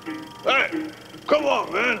 Hey, come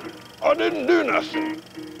on, man. I didn't do nothing.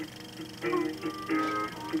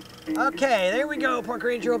 Okay, there we go, Park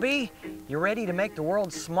Ranger OB. You ready to make the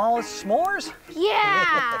world's smallest s'mores?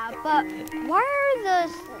 Yeah, but why are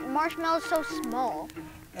the marshmallows so small?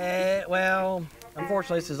 Well,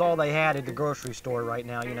 unfortunately, this is all they had at the grocery store right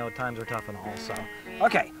now. You know, times are tough and all, so.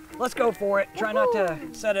 Okay, let's go for it. Try not to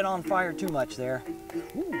set it on fire too much there.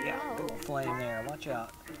 Ooh, yeah, good old flame there. Watch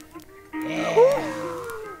out. Yeah.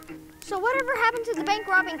 So whatever happened to the bank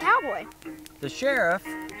robbing cowboy? The sheriff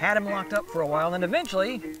had him locked up for a while, and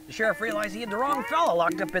eventually, the sheriff realized he had the wrong fella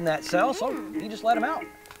locked up in that cell, so he just let him out.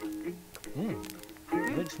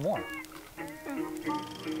 Good s'more.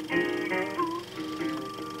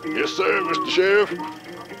 Yes, sir, Mr. Sheriff.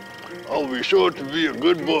 I'll be sure to be a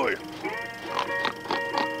good boy.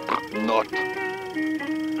 Not.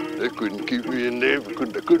 They couldn't keep me in there because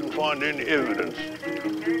they couldn't find any evidence.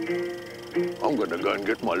 I'm gonna go and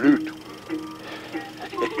get my loot.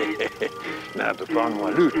 Now to find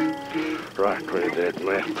my loot. Right, where's that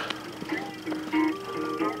map?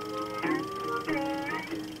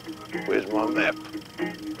 Where's my map?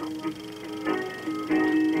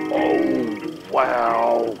 Oh,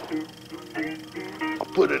 wow. I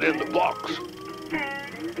put it in the box.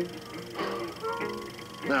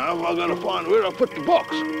 Now, how am I gonna find where I put the box?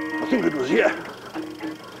 I think it was here.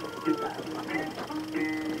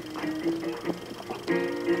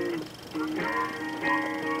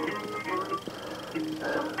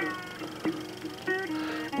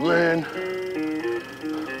 Man,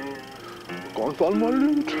 can't find my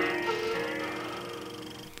loot.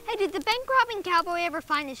 Hey, did the bank robbing cowboy ever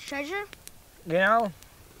find his treasure? You know,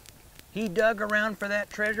 he dug around for that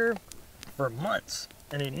treasure for months,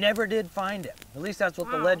 and he never did find it. At least that's what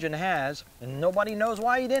the legend has, and nobody knows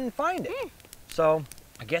why he didn't find it. So,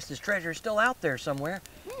 I guess his treasure's still out there somewhere,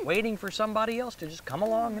 waiting for somebody else to just come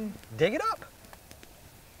along and dig it up.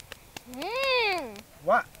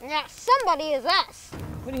 What? Yeah, somebody is us.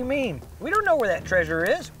 What do you mean? We don't know where that treasure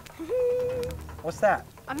is. What's that?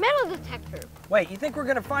 A metal detector. Wait, you think we're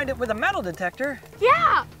gonna find it with a metal detector?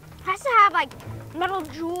 Yeah, it has to have like metal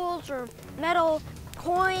jewels or metal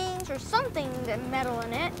coins or something that metal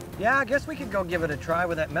in it. Yeah, I guess we could go give it a try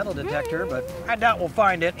with that metal detector, but I doubt we'll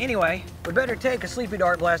find it. Anyway, we better take a sleepy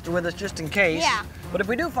dart blaster with us just in case. Yeah. But if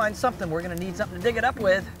we do find something, we're gonna need something to dig it up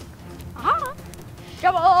with.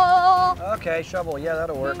 Shovel! Okay, shovel, yeah,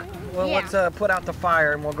 that'll work. Well, Yeah. let's put out the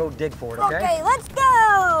fire and we'll go dig for it, okay? Okay, let's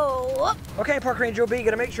go! Okay, Park Ranger OB,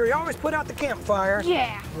 gotta make sure you always put out the campfire.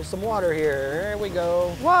 Yeah. With some water here, there we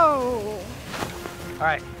go. Whoa! All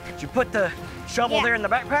right, did you put the shovel there in the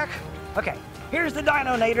backpack? Okay, here's the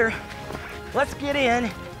Dino-nator. Let's get in.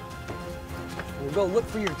 We'll go look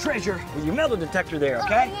for your treasure with your metal detector there,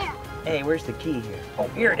 okay? Yeah. Hey, where's the key here? Oh,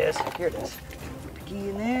 here it is, here it is. Put the key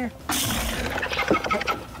in there.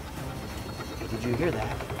 Did you hear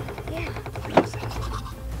that? Yeah. What is that?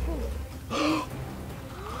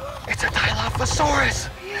 It's a Dilophosaurus!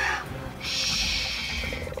 Yeah.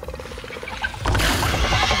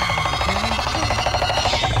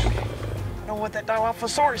 I know what that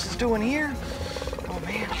Dilophosaurus is doing here. Oh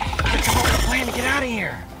man, let's come up with a plan to get out of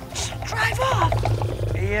here. Just drive off.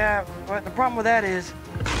 Yeah, but the problem with that is,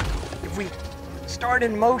 if we start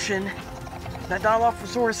in motion, that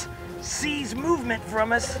Dilophosaurus sees movement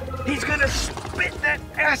from us, he's gonna spit that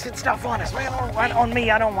acid stuff on us, man. On me,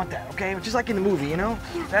 I don't want that, okay? Just like in the movie, you know?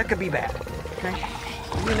 That could be bad, okay?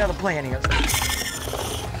 We need another plan here.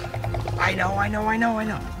 I know.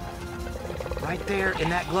 Right there in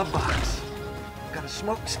that glove box, got a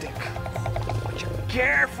smoke stick. But you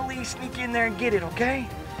carefully sneak in there and get it, okay?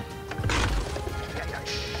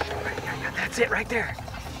 Yeah, that's it right there.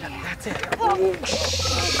 That's it.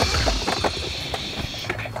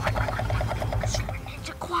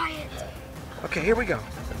 Quiet. Okay, here we go.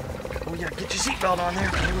 Oh yeah, get your seatbelt on there.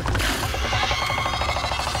 Here we go.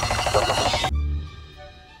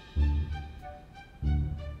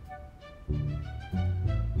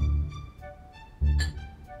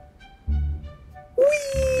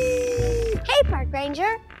 Whee! Hey, Park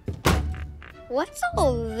Ranger. What's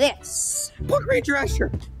all this? Park Ranger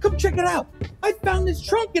Asher, come check it out. I found this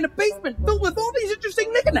trunk in a basement filled with all these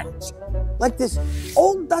interesting knickknacks. Like this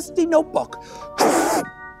old dusty notebook.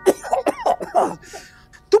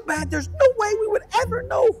 Too bad there's no way we would ever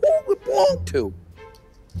know who it would belong to.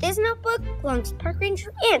 This notebook belongs to Park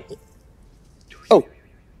Ranger Andy. Oh,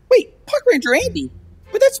 wait, Park Ranger Andy?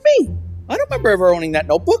 But that's me. I don't remember ever owning that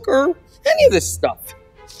notebook or any of this stuff.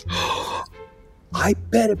 I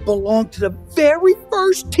bet it belonged to the very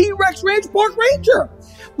first T-Rex Ranch Park Ranger.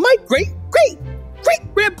 My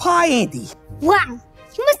great-great-great-grandpa Andy. Wow,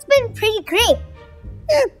 he must have been pretty great.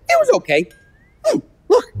 Yeah, it was okay.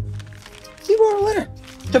 Look, he wrote a letter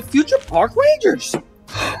to future park rangers.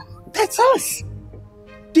 That's us.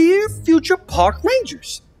 Dear future park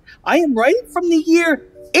rangers, I am writing from the year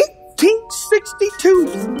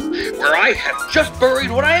 1862, where I have just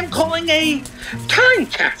buried what I am calling a time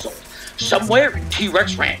capsule somewhere in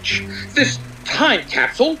T-Rex Ranch. This time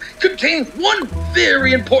capsule contains one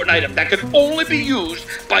very important item that can only be used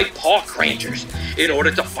by park rangers. In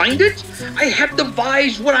order to find it, I have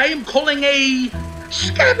devised what I am calling a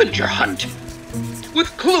scavenger hunt, with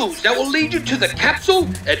clues that will lead you to the capsule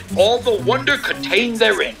and all the wonder contained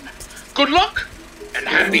therein. Good luck and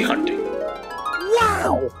happy hunting.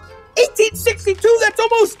 Wow! 1862, that's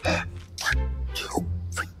almost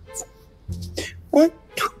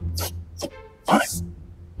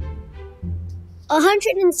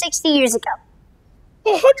 160 years ago.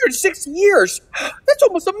 106 years? That's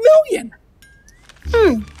almost a million.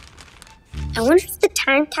 I wonder if the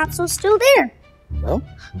time capsule's still there. Well,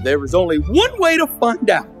 there is only one way to find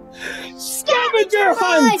out. Scavenger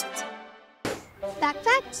hunt!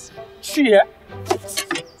 Backpacks? Shit.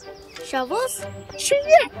 Shovels?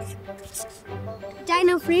 Shit.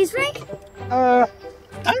 Dino freeze ray?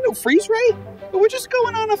 Dino freeze ray? We're just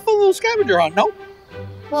going on a full little scavenger hunt, no?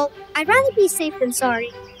 Well, I'd rather be safe than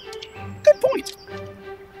sorry. Good point.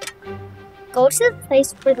 Go to the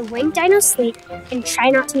place where the winged dinos sleep and try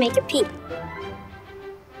not to make a peep.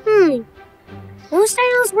 Most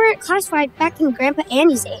dinos weren't classified back in Grandpa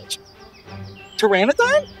Andy's age.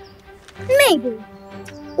 Pteranodon? Maybe.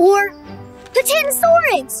 Or the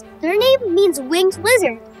Dinosaurs! Their name means winged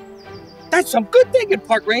lizard. That's some good thinking,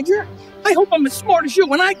 Park Ranger. I hope I'm as smart as you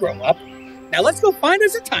when I grow up. Now let's go find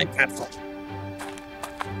us a time capsule.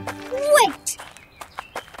 Wait!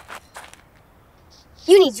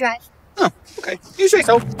 You need to drive. Oh, okay. You say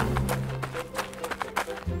so.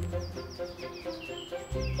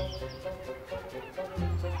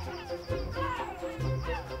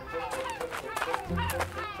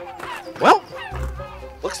 Well,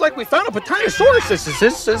 looks like we found a Dinosaurus.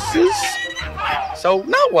 So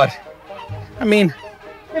now what? I mean,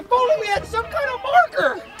 if only we had some kind of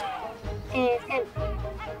marker.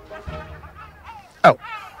 Oh,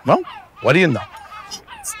 well, what do you know?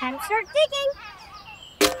 It's time to start digging.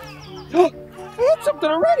 I had something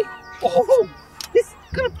already. Oh, this is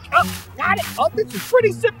gonna be got it. Oh, this is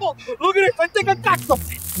pretty simple. Look at it. I think I got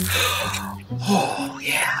something. Oh,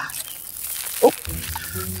 yeah. Oh,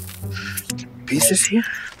 pieces here.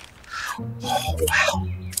 Oh, wow.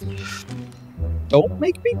 Don't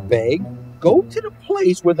make me beg. Go to the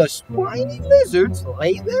place where the spiny lizards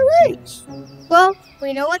lay their eggs. Well,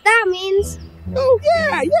 we know what that means. Oh,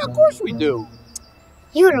 yeah, of course we do.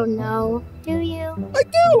 You don't know, do you? I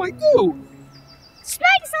do.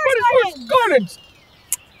 Spinosaurus Gardens.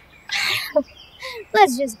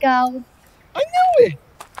 Let's just go. I knew it.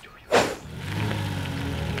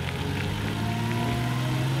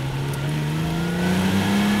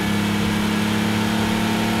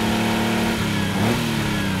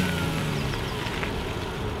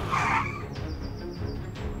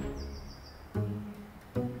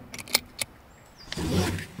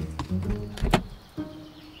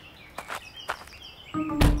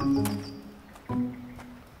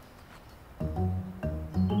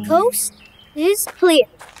 Coast is clear.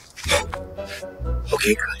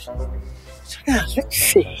 Okay, good. So now let's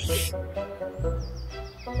see.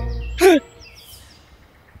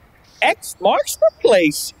 X marks the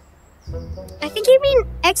place. I think you mean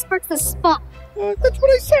X marks the spot. That's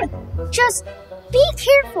what I said. Just be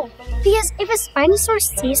careful, because if a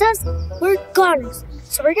Spinosaurus sees us, we're goners.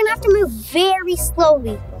 So we're gonna have to move very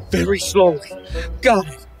slowly. Very slowly. Got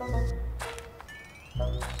it.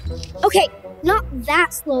 Okay, not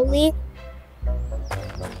that slowly.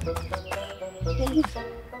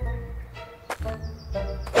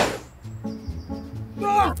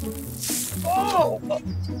 Ah! Oh!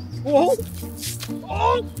 Whoa!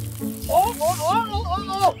 Oh! Oh!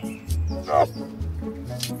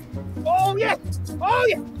 Oh, yeah! Oh,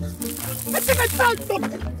 yeah! I think I found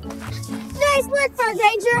something! Nice work, Park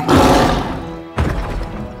Ranger!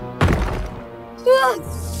 Dang!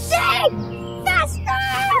 Faster!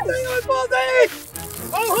 Hang on, Baldy!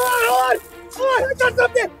 Oh, hold on! I got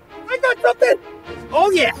something! Oh,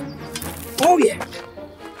 yeah!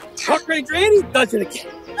 Park Ranger Andy does it again.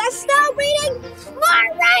 Let's stop reading! More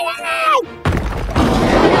writing!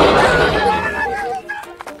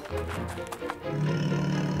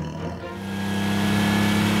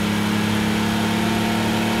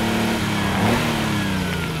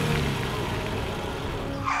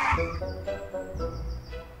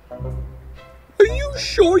 Are you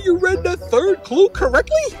sure you read the third clue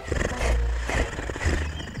correctly?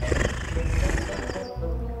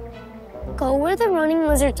 Go where the running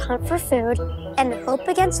lizards hunt for food and hope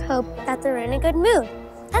against hope that they're in a good mood.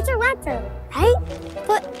 That's a raptor, right?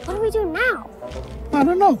 But what do we do now? I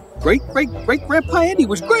don't know. Great-Grandpa Andy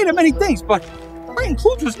was great at many things, but writing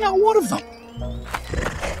clues was not one of them.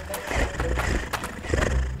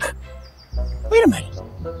 Wait a minute.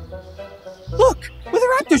 Look, where the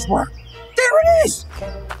raptors were. There it is.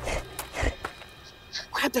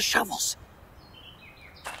 Grab the shovels.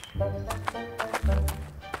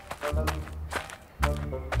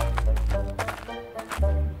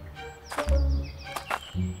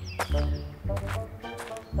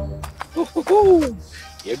 Oh,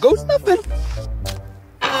 here goes nothing.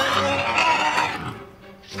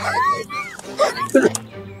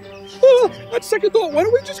 On second thought, why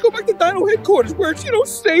don't we just go back to Dino headquarters where it's,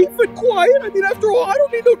 safe and quiet? I mean, after all, I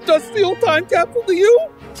don't need no dusty old time capsule, do you?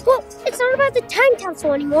 Well, it's not about the time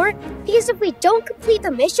capsule anymore, because if we don't complete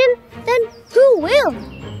the mission, then who will?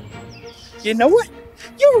 You know what?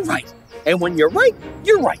 You're right. And when you're right,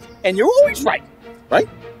 you're right. And you're always right. Right?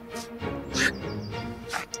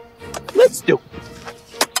 Let's do it.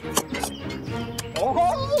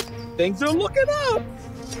 Oh, things are looking up.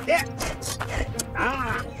 Yeah.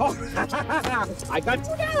 I got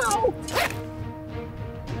you now.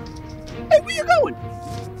 Hey, where you going?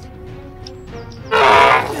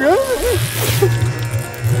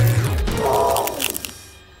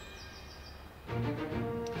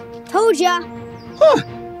 Told ya. Huh.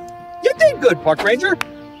 You did good, Park Ranger.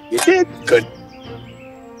 You did good.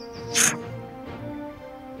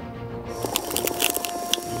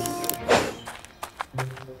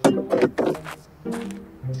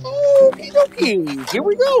 Okie dokie, here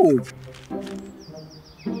we go.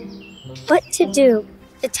 What to do?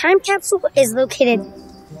 The time capsule is located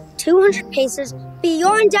 200 paces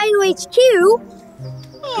beyond Dino HQ.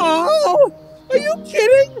 Oh, are you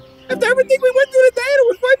kidding? After everything we went through today, it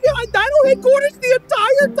was right behind Dino headquarters the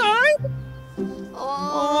entire time?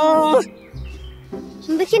 Oh.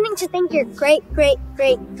 I'm beginning to think your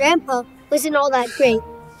great-great-great-grandpa wasn't all that great.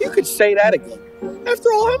 You could say that again.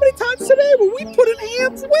 After all, how many times today were we put in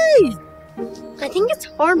Ham's way? I think it's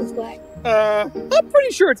harm's way. I'm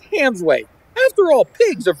pretty sure it's Ham's way. After all,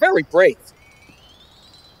 pigs are very brave.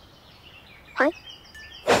 What?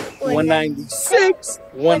 196,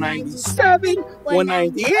 197,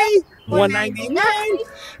 198, 199,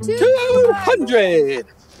 200.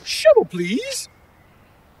 Shovel, please.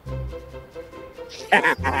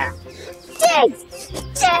 Dig!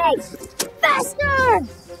 Dig! Faster!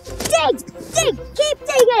 Dig! Dig! Keep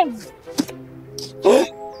digging!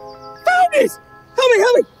 Found it!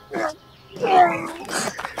 Help me!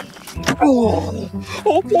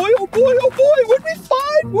 Oh boy, oh boy, oh boy! What did we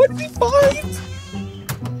find? What did we find?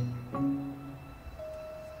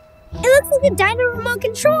 It looks like a dino remote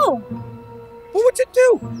control. What's it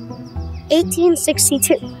do?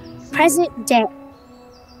 1862. Present day.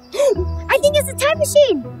 I think it's a time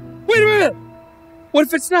machine. Wait a minute! What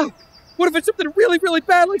if it's not? What if it's something really, really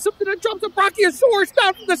bad, like something that drops a brachiosaurus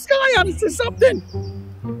down from the sky on us or something?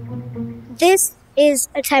 This is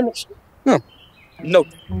a time machine. Huh. No.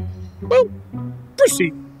 Well,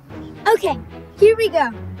 proceed. Okay, here we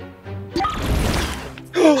go.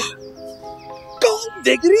 Gold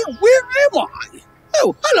diggity, where am I?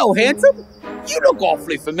 Oh, hello, handsome. You look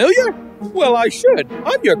awfully familiar. Well, I should.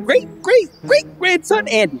 I'm your great-great-great-grandson,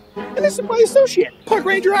 Andy. And this is my associate, Park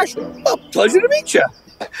Ranger Asher. A pleasure to meet you.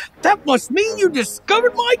 That must mean you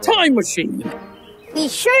discovered my time machine. We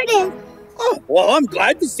sure did. Oh, well, I'm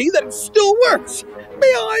glad to see that it still works.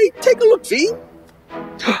 May I take a look-see?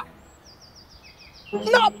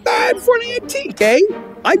 Not bad for an antique, eh?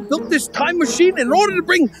 I built this time machine in order to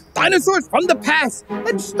bring dinosaurs from the past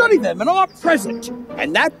and study them in our present.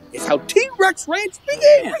 And that is how T-Rex Ranch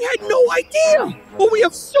began. I had no idea. Well, we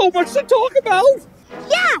have so much to talk about.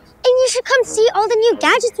 Yeah, and you should come see all the new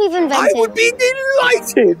gadgets we've invented. I would be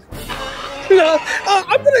delighted.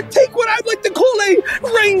 I'm going to take what I'd like to call a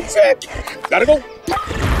rain check. Gotta go.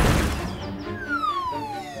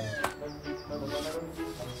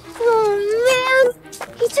 Oh, man.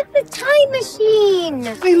 He took the time machine.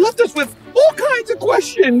 He left us with all kinds of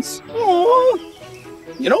questions. Aww.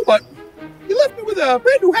 You know what? He left me with a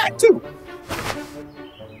brand new hat, too.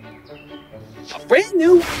 A brand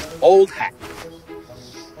new old hat.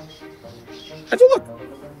 How'd you look?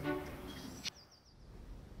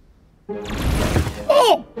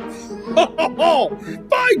 Oh!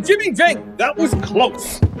 By Jimmy Jake, that was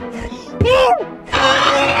close.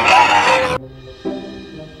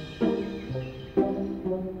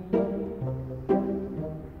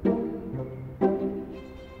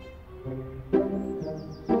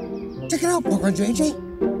 Check it out, Parker JJ.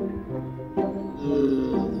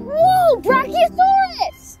 Whoa,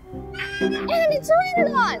 Brachiosaurus! And it's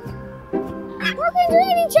Pteranodon! Parker and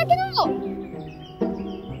Granny, check it out!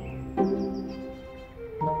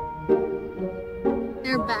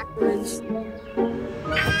 They're backwards.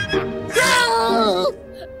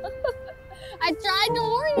 I tried to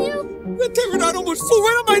warn you. That pterodon almost flew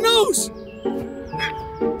right up my nose. I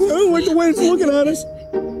don't like the way it's looking at us.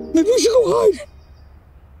 Maybe we should go hide.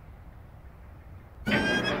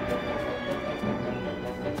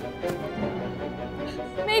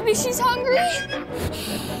 Maybe she's hungry.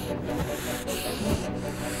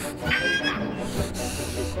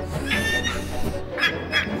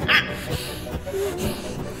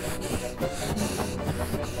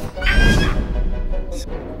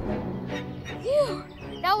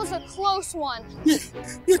 was a close one. Yeah,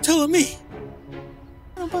 you're telling me.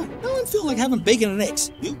 But I don't feel like having bacon and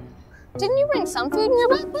eggs. You? Didn't you bring some food in your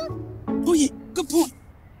backpack? Oh yeah, good point.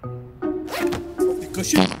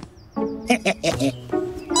 Cushion.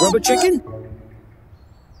 Rubber chicken?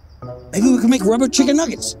 Maybe we can make rubber chicken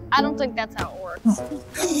nuggets. I don't think that's how it works.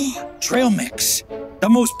 Trail mix. The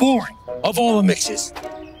most boring of all the mixes.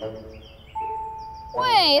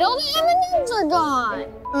 Wait, all the M&Ms are gone.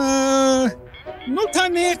 No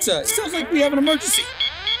time to answer. It sounds like we have an emergency.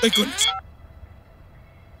 Thank goodness.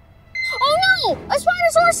 Oh no! A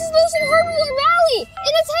Spinosaurus is loose in Herbivore Valley,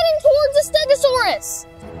 and it's heading towards the Stegosaurus.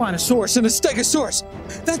 Spinosaurus and a Stegosaurus.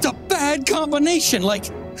 That's a bad combination,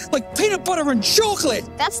 like peanut butter and chocolate.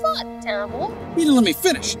 That's not terrible. You didn't let me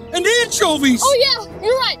finish. And anchovies. Oh yeah,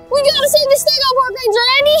 you're right. We gotta save the Stego Park Ranger,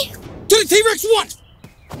 Andy. To the T-Rex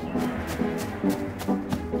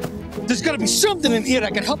 1! There's gotta be something in here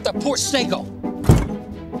that can help that poor Stego.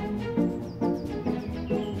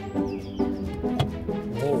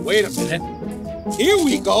 Oh, wait a minute. Here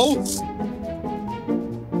we go.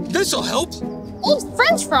 This'll help. Old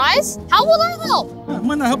French fries? How will that help? It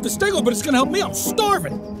might not help the Stego, but it's gonna help me. I'm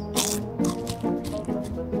starving.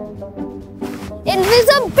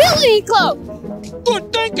 Invisibility cloak.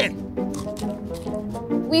 Good thinking.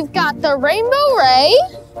 We've got the Rainbow Ray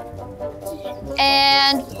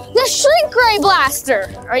and the Shrink Ray Blaster.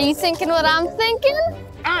 Are you thinking what I'm thinking?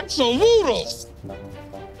 Absolutely.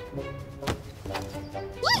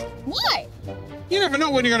 What? Why? You never know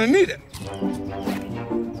when you're gonna need it.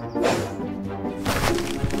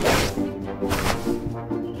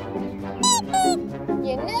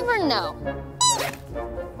 You never know.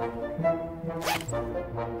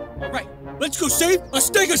 All right, let's go save a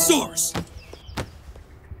Stegosaurus.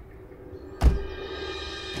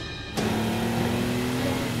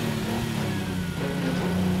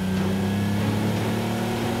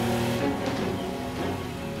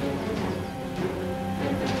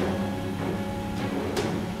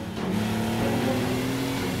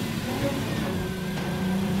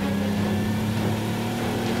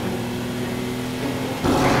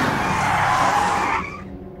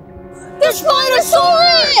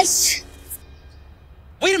 Spinosaurus!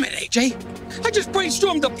 Wait a minute, AJ. I just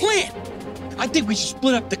brainstormed a plan. I think we should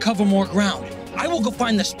split up to cover more ground. I will go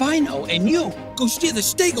find the Spino, and you go steer the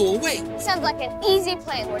Stego away. Sounds like an easy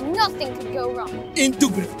plan where nothing could go wrong.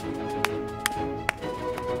 Indubitably.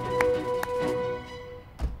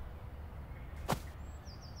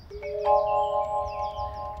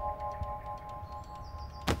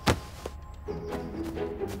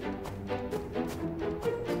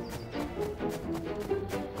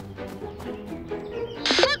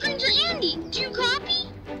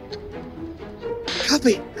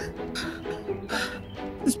 Copy.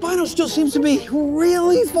 The Spino still seems to be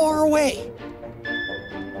really far away.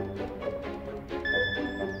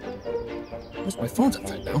 Where's my phone's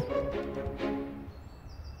upside down?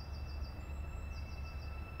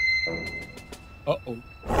 Uh-oh.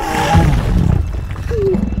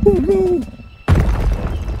 Oh no!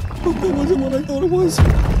 Oh, that wasn't what I thought it was.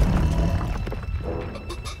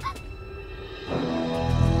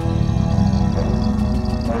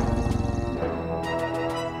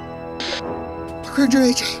 Ranger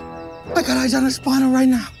AJ, I got eyes on a Spino right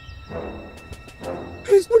now.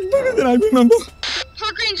 It's much bigger than I remember.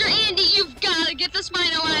 Park Ranger Andy, you've got to get the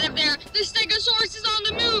Spino out of there. The Stegosaurus is on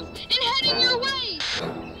the move and heading your way.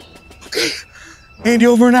 Okay, Andy,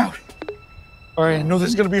 over and out. All right, I know this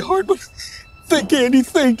is gonna be hard, but think, Andy,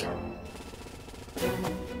 think.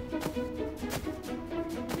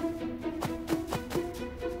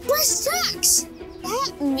 Brass tacks.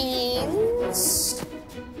 That means...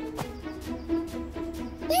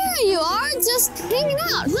 There you are, just hanging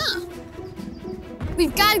out, huh?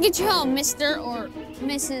 We've got to get you home, Mr. or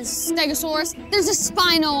Mrs. Stegosaurus. There's a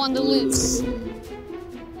Spino on the loose.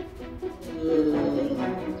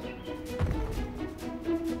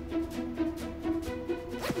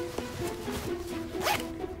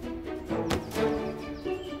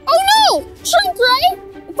 Oh no! Shrink Ray!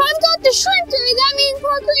 If I've got the Shrink Ray, that means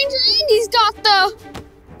Park Ranger Andy's got the...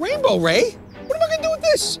 Rainbow Ray? What am I gonna do with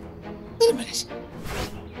this? Wait a minute.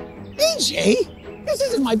 AJ, this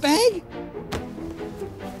isn't my bag.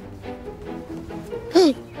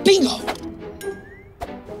 Bingo!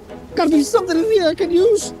 Gotta be something in here I can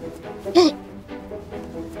use.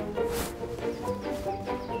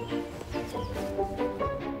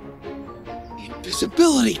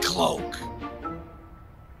 Invisibility cloak.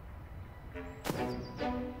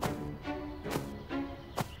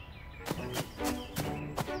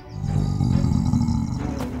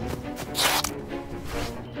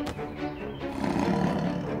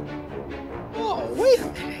 Oh, wait a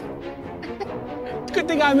minute.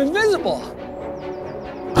 think I'm invisible.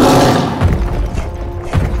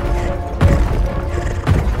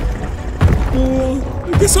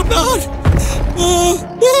 I guess I'm not.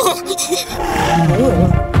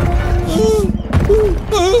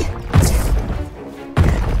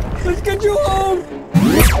 Let's get you home.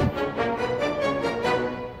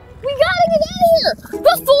 We gotta get out of here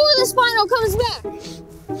before the Spino comes back.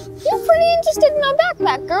 You're pretty interested in my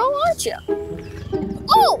backpack, girl, aren't you?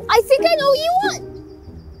 Oh, I think I know what you want.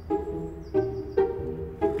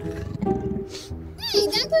 Hey,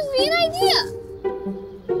 that gives me an idea.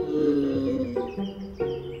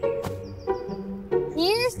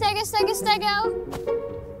 Here, Stego, Stego, Stego.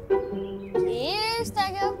 Here,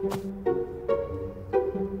 Stego.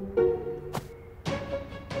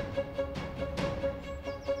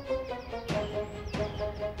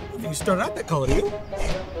 You started out that color, do you?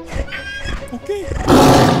 Okay.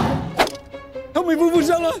 Help me,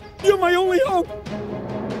 Vuvuzela. You're my only hope.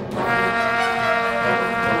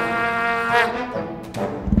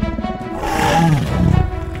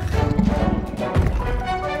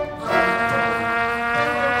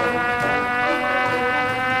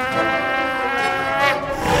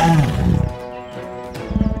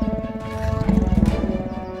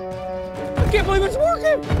 I can't believe it's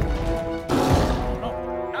working.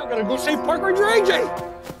 Now I gotta go save Park Ranger AJ.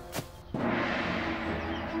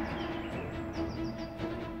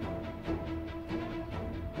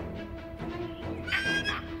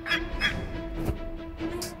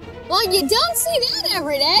 Well, you don't see that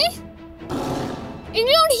every day. And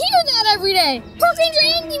you don't hear that every day. Park Ranger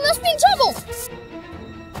Andy must be in trouble.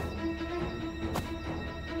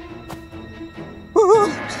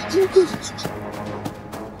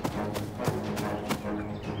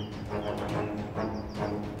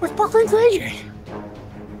 Where's Park Ranger AJ?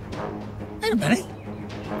 Wait a minute.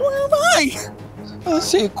 Where am I? Let's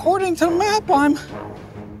see, according to the map, I'm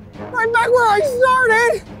right back where I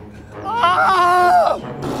started. Ah!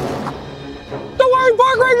 Don't worry,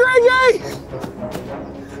 Park Ranger AJ!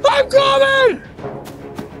 I'm coming!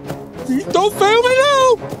 Don't fail me now!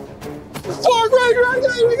 Park Ranger AJ,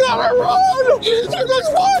 we gotta run! There's a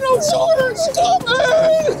Spinosaurus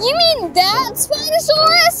coming! You mean that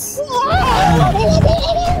Spinosaurus?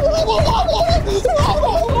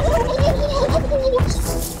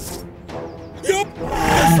 Yup,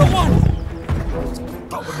 that's the one!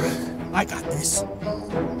 Don't worry, I got this.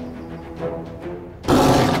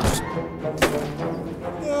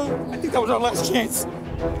 I think that was our last chance.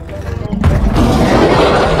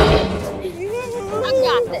 I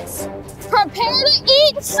got this. Prepare to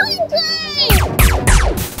eat shrinking!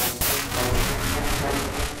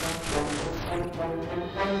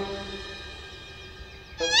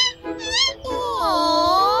 Aww.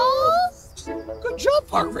 Good job,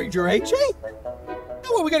 Park Ranger AJ. Now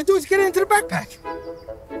what we gotta do is get it into the backpack.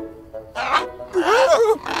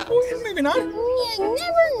 Maybe not. You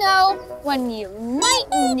never know when you might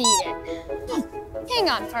need it. Hang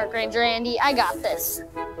on, Park Ranger Andy, I got this.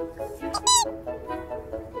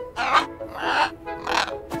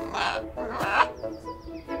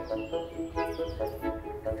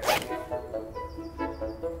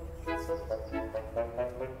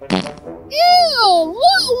 Ew,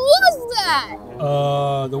 what was that?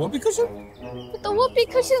 The whoopee cushion? But the whoopee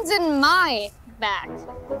cushion's in my bag.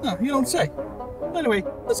 No, you don't say. Anyway,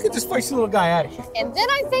 let's get this feisty little guy out of here. And then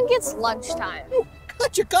I think it's lunchtime. Oh,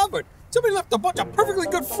 got you covered. Somebody left a bunch of perfectly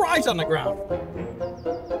good fries on the ground.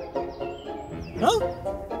 Huh?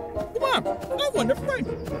 Come on, I wonder, friend.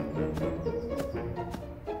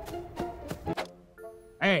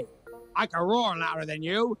 Hey, I can roar louder than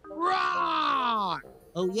you. Roar!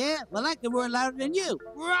 Oh, yeah? Well, I can roar louder than you.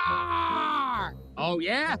 Roar! Oh,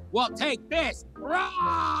 yeah? Well, take this.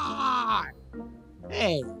 Roar!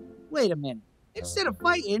 Hey, wait a minute. Instead of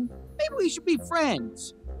fighting, maybe we should be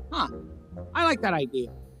friends. Huh. I like that idea.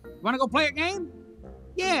 You want to go play a game?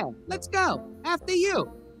 Yeah, let's go. After you.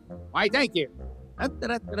 Why, thank you. Huh.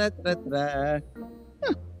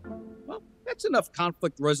 Well, that's enough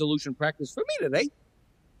conflict resolution practice for me today.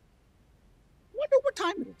 Wonder what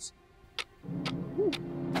time it is. Ooh.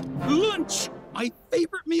 Lunch! My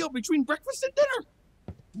favorite meal between breakfast and dinner.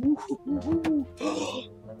 Ooh.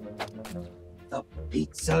 The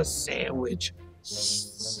pizza sandwich.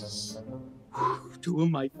 Two of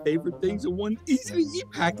my favorite things in one easy-to-eat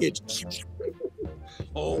package.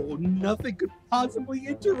 Oh, nothing could possibly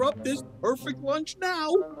interrupt this perfect lunch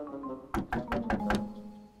now.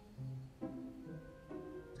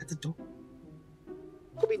 At the door.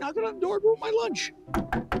 Could be knocking on the door to ruin my lunch.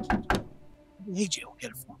 AJ will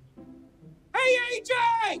get it for me. Hey, AJ!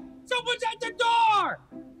 Someone's at the door!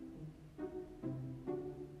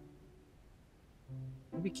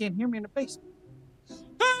 can't hear me in the basement. Hey,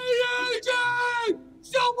 AJ!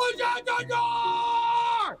 Someone's at the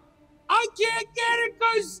door! I can't get it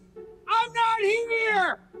because I'm not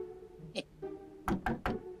here! You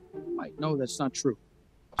might know that's not true.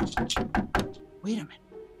 Wait a minute.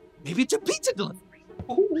 Maybe it's a pizza delivery.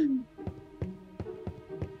 Oh.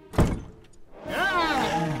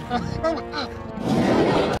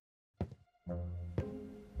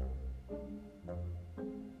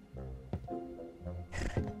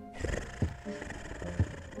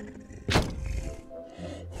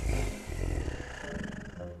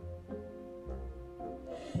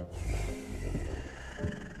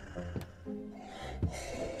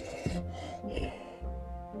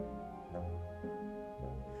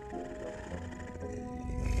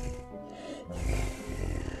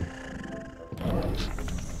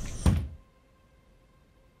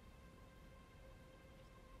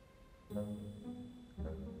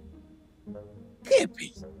 Can't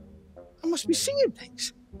be. I must be seeing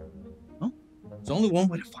things. Well, there's only one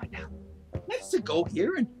way to find out. Let's to go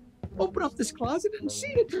here and open up this closet and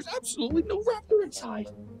see that there's absolutely no raptor inside.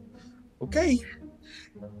 Okay,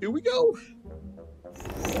 here we go.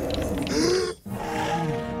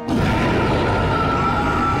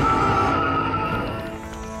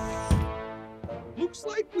 Looks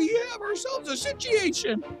like we have ourselves a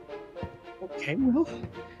situation. Okay, well,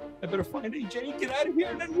 I better find AJ, get out of here,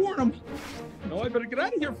 and then warn him. No, I better get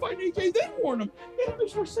out of here, find AJ, then warn him. Yeah, make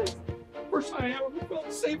sure we're safe. First time I ever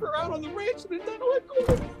felt safer out on the ranch than Dino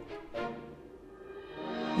Doctor.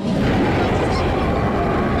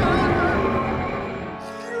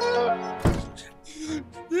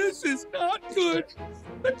 This is not good.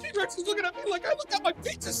 The T-Rex is looking at me like I look at my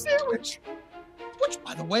pizza sandwich. Which,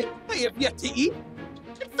 by the way, I have yet to eat.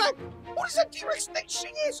 In fact, what does that T-Rex think she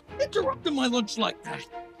is, interrupting my lunch like that?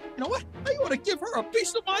 You know what? I ought to give her a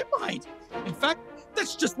piece of my mind. In fact,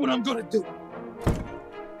 that's just what I'm gonna do.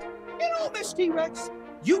 You know, Miss T-Rex,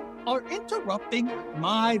 you are interrupting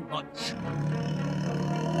my lunch.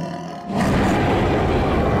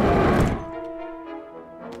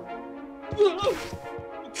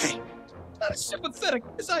 Okay, not as sympathetic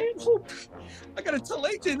as I had hoped. I gotta tell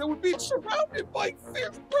AJ that we're being surrounded by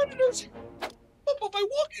fierce predators. But my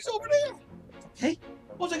walkie's over there. Okay,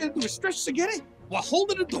 all I gotta do is stretch to get it while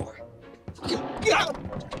holding the door. I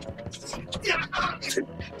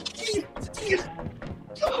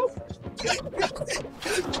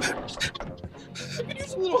could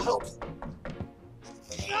use a little help.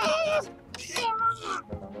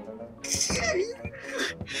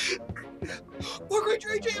 Park Ranger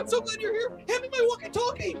AJ, I'm so glad you're here. Hand me my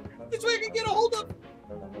walkie-talkie. This way I can get a hold of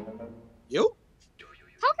you.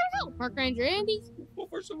 How can I help, Park Ranger Andy? Well,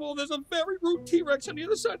 first of all, there's a very rude T-Rex on the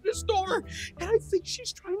other side of this door, and I think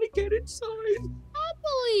she's trying to get inside. I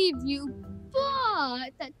believe you,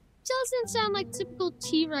 but that doesn't sound like typical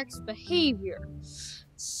T-Rex behavior.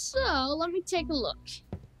 So, let me take a look.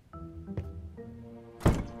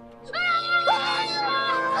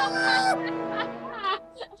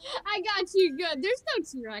 I got you good. There's no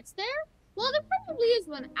T-Rex there. Well, there probably is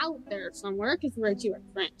one out there somewhere, because we're a T-Rex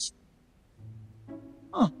ranch.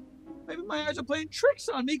 Huh. Maybe my eyes are playing tricks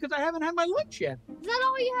on me because I haven't had my lunch yet. Is that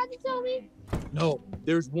all you had to tell me? No,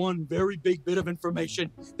 there's one very big bit of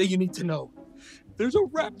information that you need to know. There's a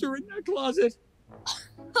raptor in that closet.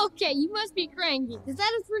 Okay, you must be cranky, because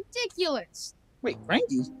that is ridiculous. Wait,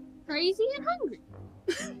 cranky? Crazy and hungry.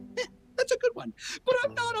 That's a good one. But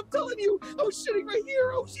I'm not, I'm telling you. I was sitting right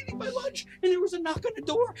here, I was eating my lunch, and there was a knock on the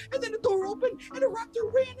door, and then the door opened, and a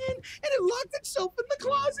raptor ran in, and it locked itself in the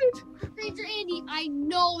closet. Ranger Andy, I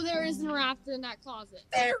know there isn't a raptor in that closet.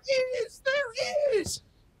 There is!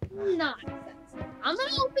 Nonsense. I'm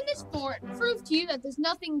gonna open this door and prove to you that there's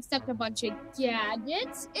nothing except a bunch of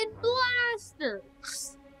gadgets and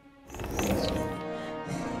blasters.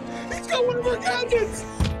 He's got one of our gadgets!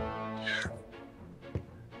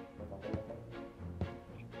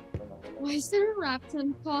 Why is there a raptor in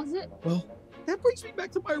the closet? Well, that brings me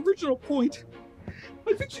back to my original point.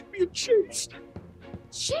 I think she's being chased.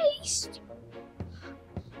 Chased?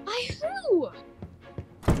 By who?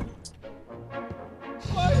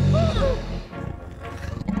 By her!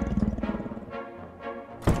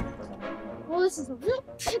 Well, this is a real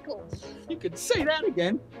pickle. You could say that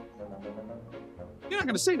again. You're not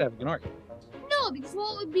going to say that again, are you? No, because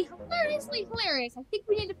while it would be hilariously hilarious, I think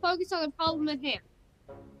we need to focus on the problem at hand.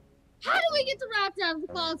 How do we get the raptor out of the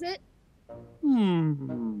closet? Oh,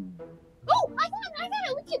 I got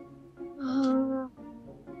it. We can...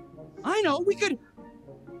 I know, we could...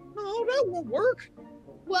 No, that won't work.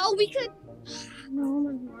 Well, we could... No,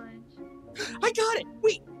 never mind. I got it.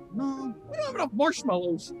 Wait. No, we don't have enough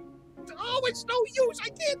marshmallows. Oh, it's no use. I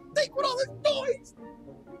can't think with all this noise.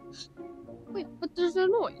 Wait, but there's no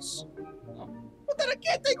noise. Well, then I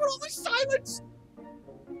can't think with all this silence.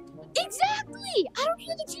 Exactly! I don't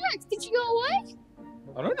hear the T-Rex. Did you go away?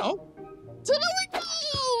 I don't know. To the window!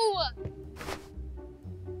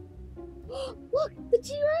 Look, the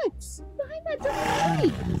T-Rex! Behind that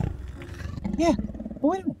tree! Yeah, but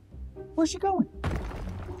wait a minute. Where's she going?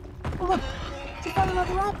 Oh, look, she found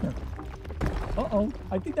another raptor. Uh-oh,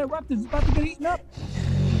 I think that raptor's about to get eaten up.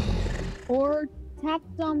 Or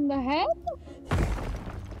tapped on the head?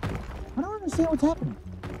 I don't understand what's happening.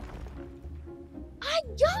 I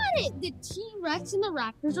got it! The T-Rex and the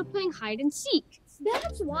raptors are playing hide and seek.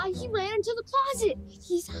 That's why he ran into the closet.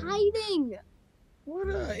 He's hiding. What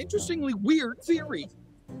an interestingly weird theory.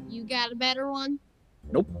 You got a better one?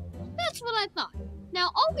 Nope. That's what I thought.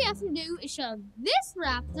 Now all we have to do is shove this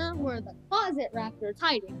raptor where the closet raptor is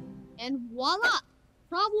hiding. And voila!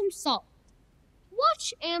 Problem solved.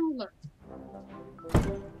 Watch and learn.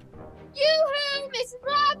 Yoo-hoo, Mrs.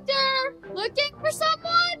 Raptor! Looking for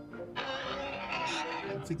someone? I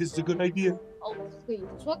don't think this is a good idea. Oh, please.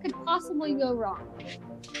 What could possibly go wrong?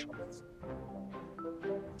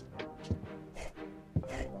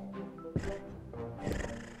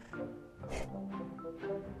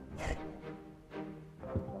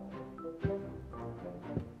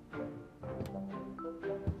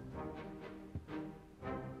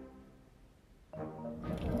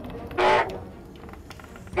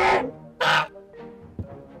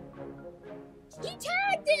 He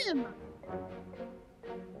tagged him!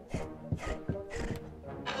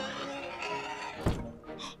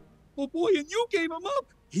 Oh boy, and you gave him up.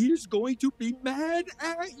 He's going to be mad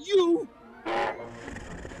at you.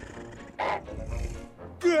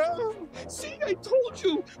 See, I told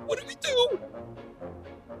you. What do we do?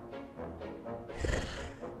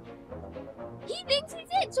 He thinks he's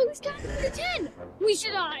it, so he's counting to 10. We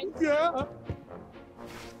should hide. Yeah.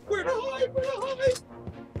 Where to hide? Where to hide?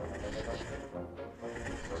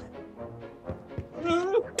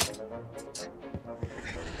 No.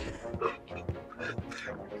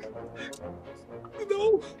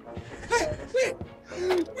 Hey,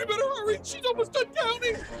 we better hurry. She's almost done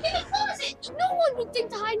counting. In the closet. No one would think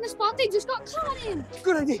to hide in a spot they just got caught in.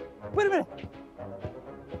 Good idea. Wait a minute.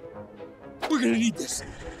 We're gonna need this.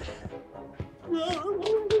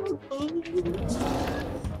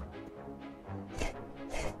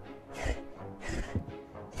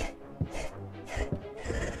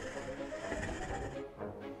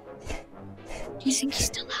 Do you think he's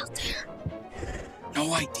still out there?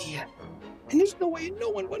 No idea. And there's no way of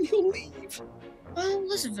knowing when he'll leave. Well,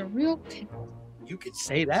 this is a real pickle. You could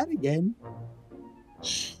say that again.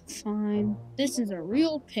 Fine. This is a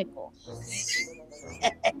real pickle.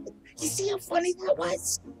 You see how funny that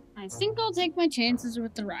was? I think I'll take my chances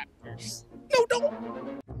with the raptors. No, don't.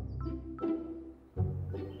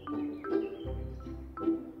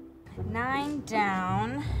 9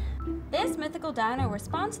 down. This mythical dino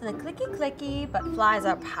responds to the clicky-clicky, but flies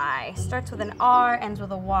up high. Starts with an R, ends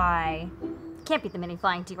with a Y. Can't beat the mini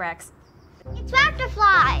flying T-Rex. It's Raptor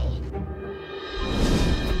Fly.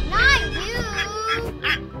 Not you.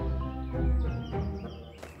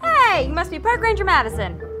 Hey, you must be Park Ranger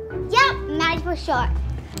Madison. Yep, Maddie for short.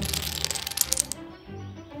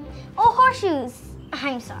 Oh, horseshoes.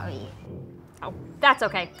 I'm sorry. Oh, that's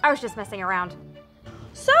okay. I was just messing around.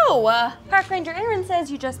 So, Park Ranger Aaron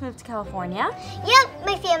says you just moved to California. Yep,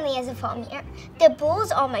 my family isn't from here. The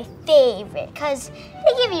bulls are my favorite because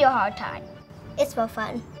they give you a hard time. It's so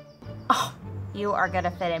fun. Oh, you are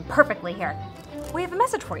gonna fit in perfectly here. We have a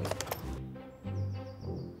message for you.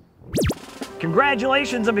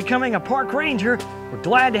 Congratulations on becoming a park ranger. We're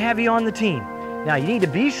glad to have you on the team. Now you need to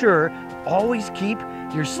be sure to always keep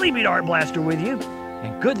your sleepy dart blaster with you.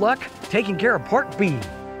 And good luck taking care of Part B.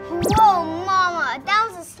 Whoa, Mama, that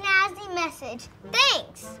was a snazzy message.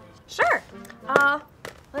 Thanks. Sure.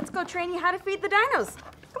 Let's go train you how to feed the dinos.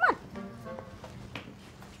 Come on.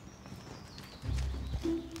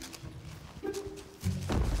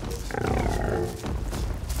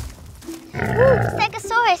 Ooh,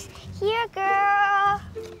 Stegosaurus. Here, girl.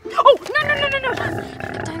 Oh, no.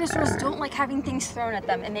 Dinosaurs don't like having things thrown at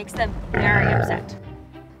them. It makes them very upset.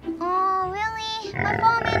 Oh, really? My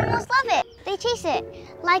farm animals love it. They chase it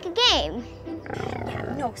like a game.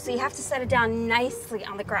 Yeah, no, so you have to set it down nicely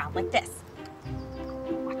on the ground like this.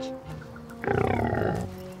 Watch.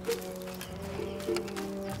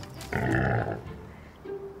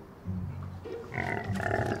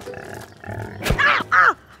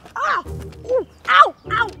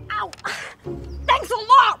 Ow! Thanks a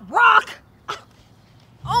lot, Rock!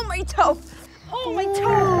 Oh, my toe. Oh, my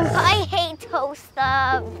toes! I hate toe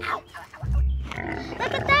stuff.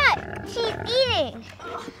 Look at that. She's eating.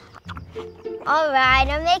 All right,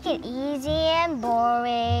 I'll make it easy and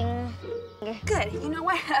boring. Good. You know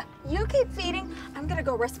what? You keep feeding. I'm gonna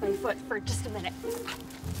go rest my foot for just a minute.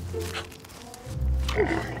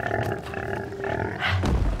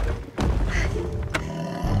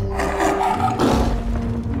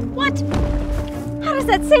 What? How does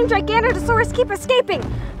that same Giganotosaurus keep escaping?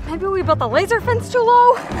 Maybe we built the laser fence too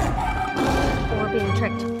low? Or we're being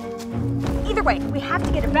tricked. Either way, we have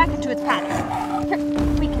to get it back into its pattern. Here,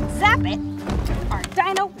 we can zap it. Our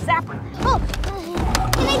Dino Zapper. Oh,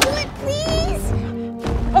 can I do it, please?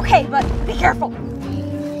 Okay, but be careful.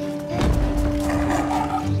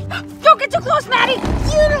 Don't get too close, Maddie!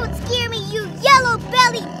 You don't scare me, you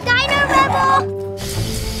yellow-bellied Dino rebel!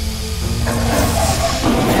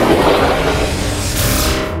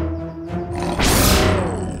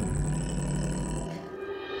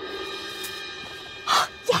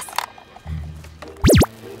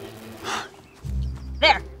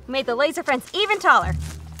 There, made the laser fence even taller.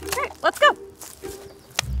 All right, let's go.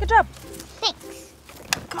 Good job. Thanks.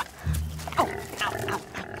 Come on. Oh, ow, ow, ow.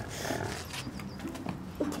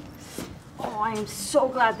 Oh, I am so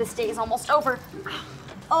glad this day is almost over.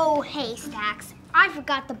 Oh, hey, Stacks. I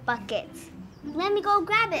forgot the buckets. Let me go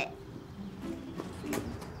grab it.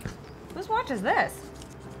 Whose watch is this?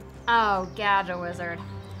 Oh, Gadget Wizard.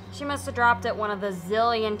 She must have dropped it one of the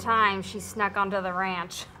zillion times she snuck onto the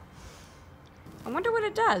ranch. I wonder what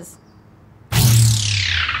it does.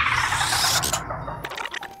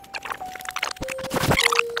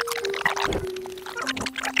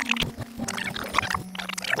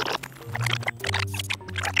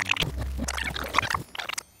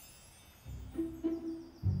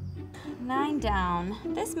 Nine down.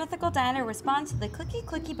 This mythical dino responds to the clicky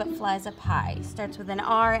clicky but flies up high. Starts with an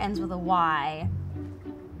R, ends with a Y.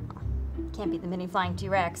 Can't be the mini flying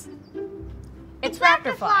T-Rex. It's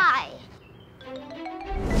Raptor Fly.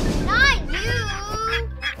 Not you!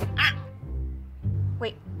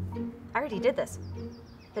 Wait, I already did this.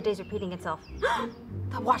 The day's repeating itself.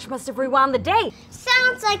 That watch must have rewound the day.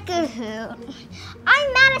 Sounds like a hoot.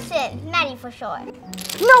 I'm Madison. Maddie for short.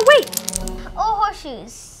 No, wait! Oh,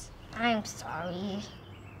 horseshoes. I'm sorry.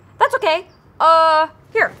 That's okay.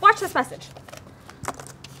 Here, watch this message.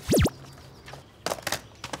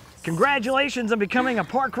 Congratulations on becoming a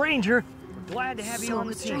park ranger. We're glad to have you on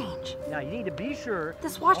the team. Strange. Now you need to be sure.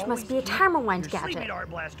 This watch must be a time rewind your gadget. sleeping art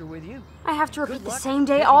blaster with you. I have to repeat Good the luck same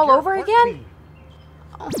day taking all care of over Park again? Bee.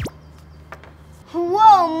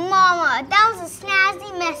 Whoa, Mama. That was a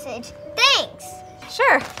snazzy message. Thanks.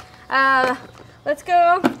 Sure. Let's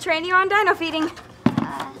go train you on dino feeding.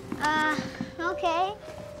 Okay.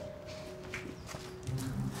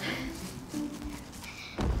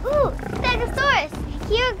 Ooh, Stegosaurus.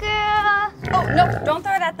 Here, girl. Oh, no, don't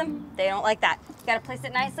throw it at them. They don't like that. You gotta place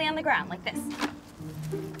it nicely on the ground, like this.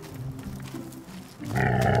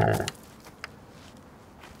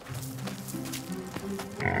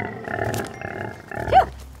 Phew!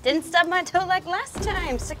 Didn't stub my toe like last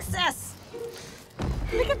time. Success.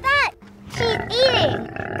 Look at that. She's eating.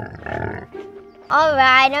 All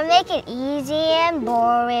right, I'll make it easy and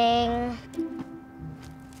boring.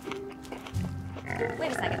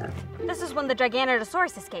 Wait a second. This is when the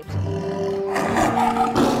Giganotosaurus escaped.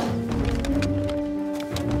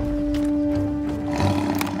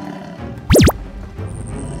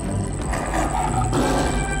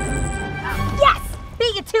 Yes!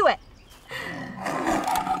 Beat you to it!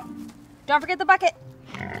 Don't forget the bucket.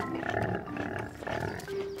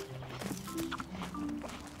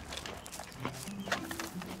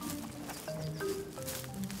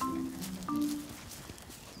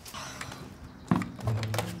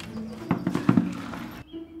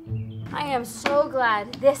 I am so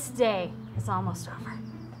glad this day is almost over.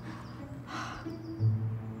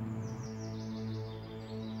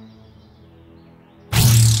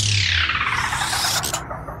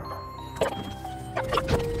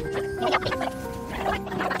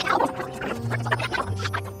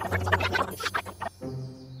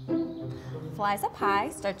 Flies up high,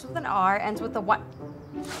 starts with an R, ends with a what?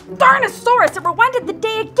 Dinosaurs! It rewinded the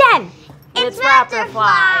day again! It's Raptor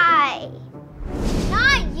Fly!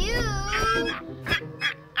 Not you!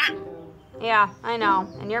 Yeah, I know.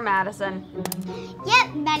 And you're Madison.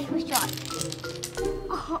 Yep, Maddie for short.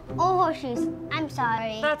 Oh, horseshoes. I'm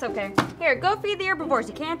sorry. That's okay. Here, go feed the herbivores.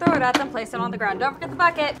 You can't throw it at them. Place it on the ground. Don't forget the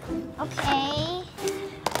bucket. Okay.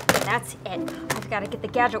 That's it. I've got to get the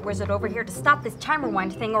Gadget Wizard over here to stop this time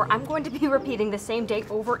rewind thing, or I'm going to be repeating the same day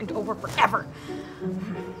over and over forever.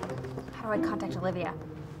 How do I contact Olivia?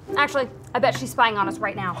 Actually, I bet she's spying on us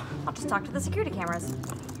right now. I'll just talk to the security cameras.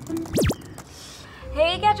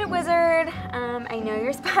 Hey, Gadget Wizard. I know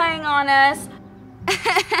you're spying on us.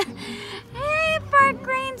 Hey, Park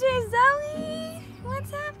Ranger Zoe.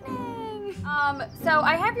 What's happening? So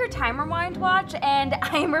I have your time rewind watch, and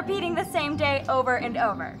I am repeating the same day over and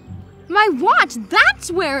over. My watch,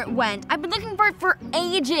 that's where it went. I've been looking for it for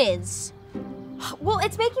ages. Well,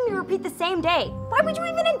 it's making me repeat the same day. Why would you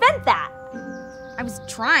even invent that? I was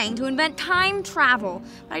trying to invent time travel,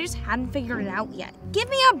 but I just hadn't figured it out yet. Give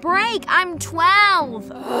me a break, I'm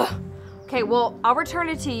 12. Ugh. Okay, well, I'll return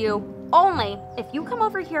it to you, only if you come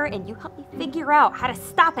over here and you help me figure out how to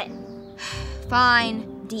stop it.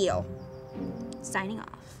 Fine, deal. Signing off.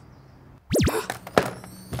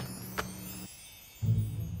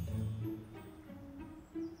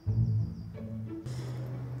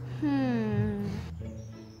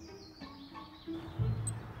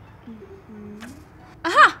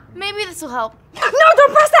 Aha! Maybe this will help. No,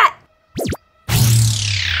 don't press that!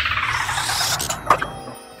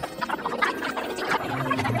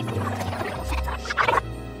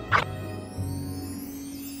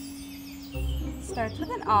 Starts with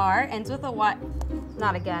an R, ends with a what?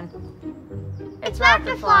 Not again. It's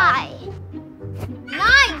Raptor Fly.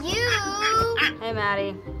 Not you! Hey,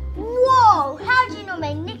 Maddie. Whoa, how'd you know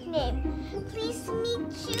my nickname? Pleased to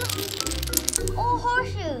meet you. Oh,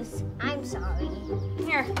 horseshoes. I'm sorry.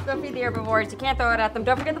 Here, go feed the herbivores. You can't throw it at them.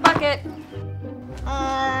 Don't forget the bucket.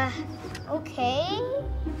 Okay.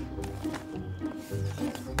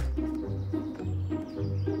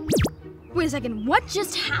 Wait a second, what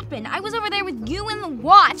just happened? I was over there with you and the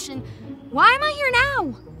watch, and why am I here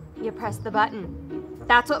now? You pressed the button.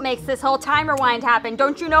 That's what makes this whole time rewind happen.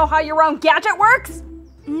 Don't you know how your own gadget works?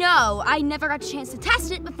 No, I never got a chance to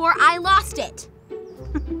test it before I lost it.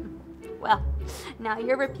 Well, now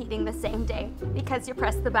you're repeating the same day because you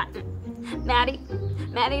pressed the button. Maddie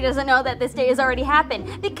doesn't know that this day has already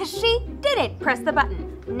happened because she didn't press the button.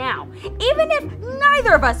 Now, even if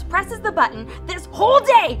neither of us presses the button, this whole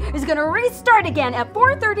day is gonna restart again at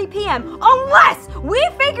 4:30 p.m. unless we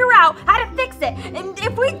figure out how to fix it. And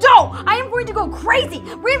if we don't, I am going to go crazy,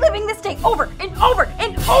 reliving this day over and over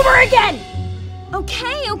and over again.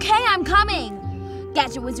 Okay, I'm coming.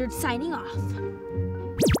 Gadget Wizard signing off.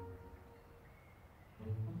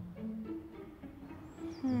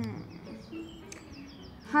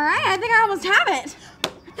 All right, I think I almost have it.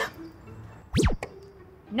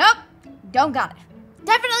 Nope, don't got it.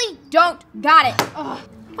 Definitely don't got it. Oh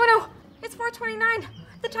no, it's 4:29.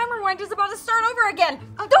 The time rewind is about to start over again.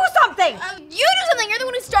 Do something! You do something, you're the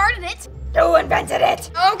one who started it. Who invented it?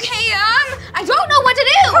 Okay, I don't know what to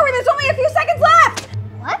do. Hurry, there's only a few seconds left.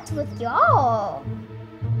 What's with y'all?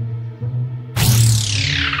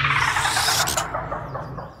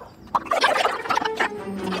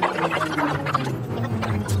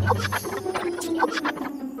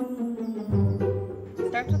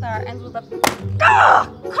 Starts with R, ends with a... Ah!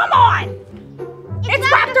 Come on! It's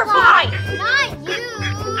Raptor Fly! Not you!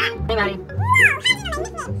 Hey, Maddie.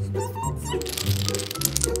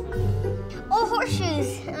 Oh,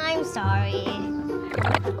 horseshoes. I'm sorry.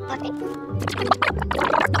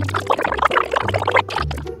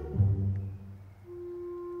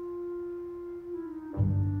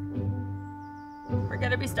 We're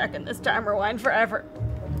gonna be stuck in this time rewind forever.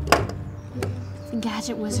 The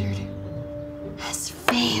Gadget Wizard has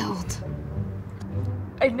failed.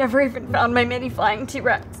 I've never even found my mini flying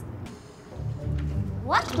T-Rex.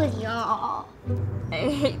 What's with y'all? I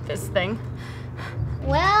hate this thing.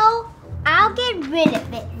 Well, I'll get rid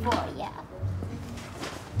of it for ya.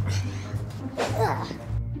 Ugh.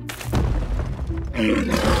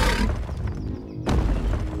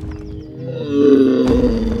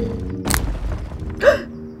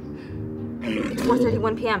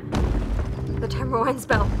 4:31 p.m. The time rewind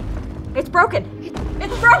spell. It's broken. It's broken.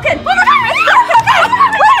 It's broken.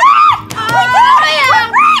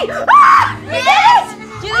 We did it!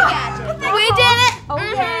 Do the gadget. We did it. Oh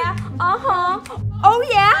yeah. Oh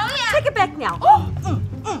yeah. Take it back now.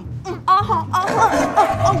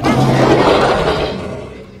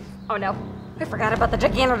 Oh no. I forgot about the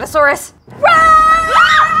Giganotosaurus.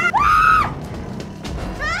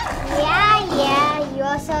 Yeah,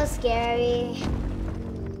 you're so scary.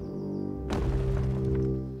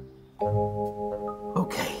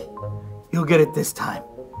 Okay, you'll get it this time.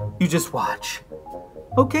 You just watch.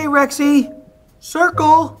 Okay, Rexy.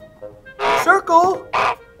 Circle. Circle.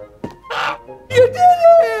 You did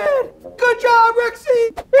it! Good job,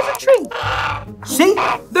 Rexy. Here's a treat. See?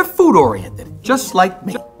 They're food-oriented, just like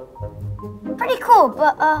me. Pretty cool,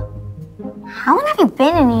 but, how long have you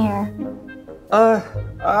been in here?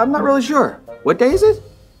 I'm not really sure. What day is it?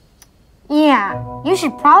 Yeah, you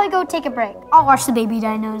should probably go take a break. I'll watch the baby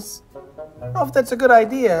dinos. I don't know if that's a good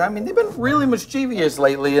idea. I mean, they've been really mischievous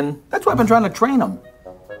lately, and that's why I've been trying to train them.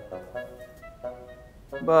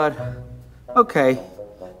 But, okay,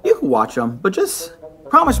 you can watch them, but just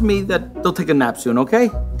promise me that they'll take a nap soon, okay?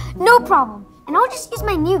 No problem. And I'll just use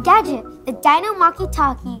my new gadget, the Dino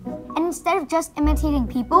Talkie. And instead of just imitating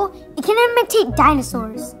people, it can imitate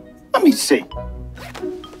dinosaurs. Let me see.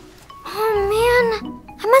 Oh, man.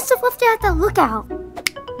 I must have left it at the lookout.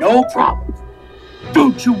 No problem.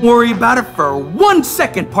 Don't you worry about it for 1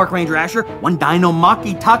 second, Park Ranger Asher. One Dino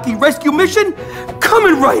Talkie rescue mission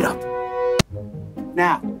coming right up.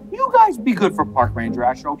 Now, you guys be good for Park Ranger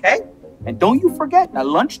Asher, okay? And don't you forget, at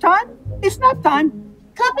lunchtime, it's nap time.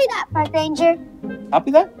 Copy that, Park Ranger.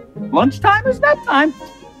 Copy that? Lunchtime is nap time.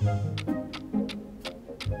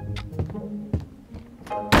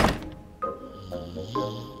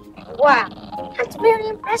 Wow, that's very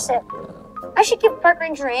impressive. I should give Park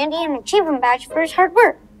Ranger Andy an achievement badge for his hard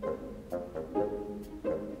work.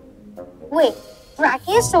 Wait,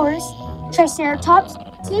 Brachiosaurus, Triceratops,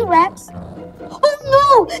 T-Rex. Oh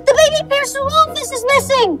no! The baby Parasaurolophus is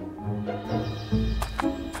missing!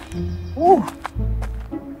 Ooh.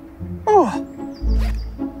 Oh.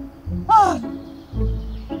 Ah.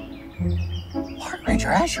 Park Ranger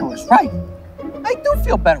Asher was right. I do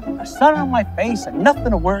feel better with the sun on my face and nothing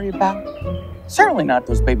to worry about. Certainly not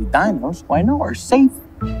those baby dinos, who I know are safe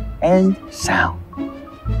and sound.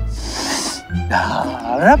 If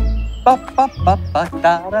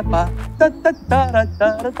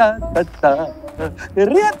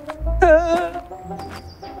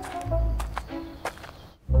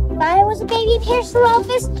I was a baby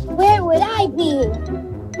Parasaurolophus, where would I be?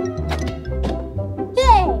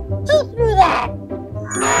 Hey, who threw that?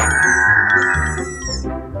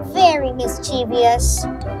 Very mischievous.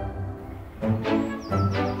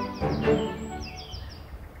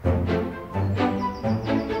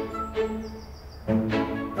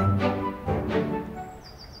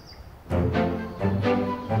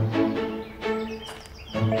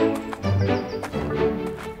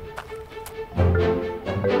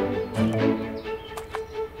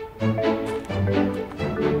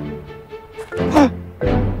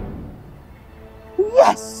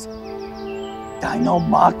 Yes! Dino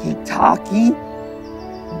Talkie.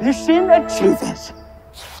 Mission achieved.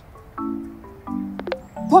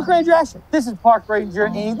 Park Ranger Asher, this is Park Ranger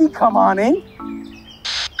Andy. Come on in.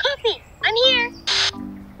 Copy, I'm here.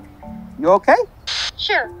 You okay?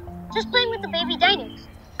 Sure, just playing with the baby dinos.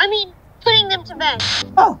 I mean, putting them to bed.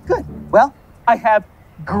 Oh, good. Well, I have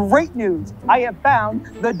great news. I have found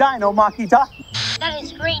the Dino Talkie. That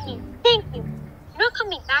is great news. Thank you. You're not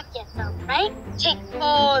coming back yet, though, right? Take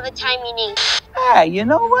all the time you need. Hey, you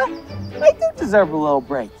know what? I do deserve a little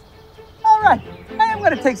break. All right, I am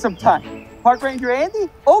going to take some time. Park Ranger Andy,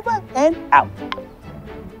 over and out.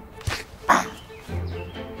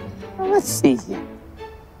 Well, let's see here.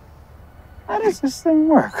 How does this thing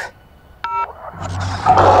work?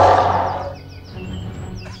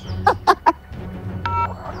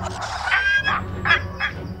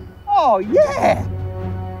 Oh, yeah!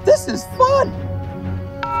 This is fun!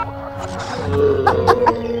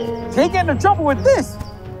 Can't get in trouble with this!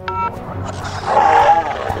 I'm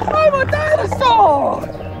a dinosaur!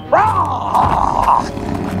 Rah!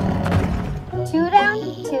 2 down,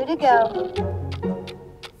 2 to go.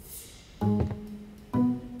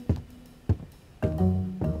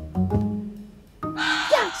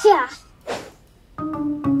 Gotcha!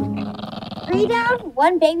 3 down,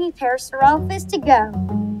 1 baby Parasaurolophus to go.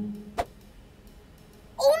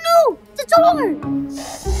 Oh no! The door!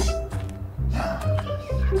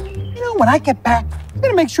 You know, when I get back, I'm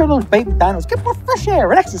gonna make sure those baby dinos get more fresh air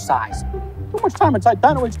and exercise. Too much time inside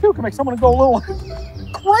Dino HQ can make someone go a little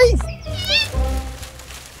crazy.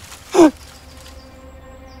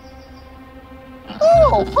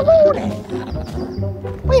 Oh, hello there.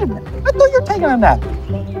 Wait a minute, I thought you were taking a nap.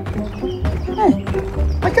 Hey,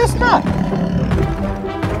 I guess not.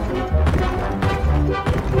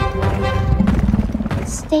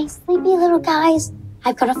 Stay sleepy, little guys.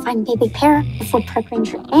 I've got to find baby Para before Park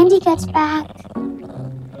Ranger Andy gets back.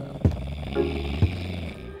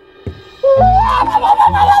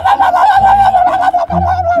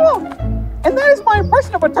 And that is my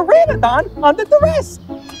impression of a pteranodon under duress.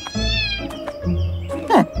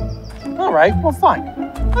 All right, well, fine.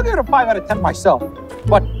 I'll give it a 5 out of 10 myself.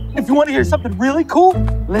 But if you want to hear something really cool,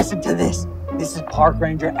 listen to this. This is Park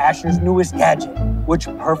Ranger Asher's newest gadget, which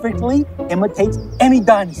perfectly imitates any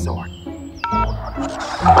dinosaur.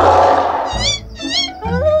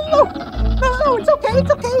 No, it's okay,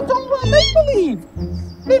 it's okay. Don't make believe.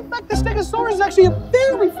 In fact, the Stegosaurus is actually a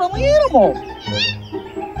very friendly animal.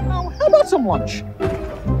 Now, how about some lunch?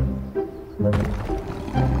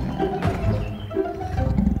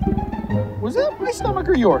 Was that my stomach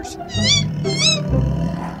or yours? I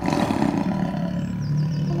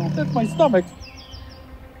don't know if that's my stomach.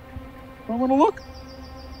 I want to look.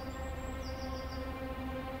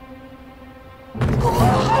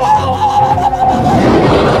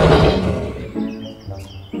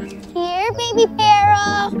 Here, baby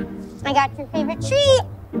Para. I got your favorite treat,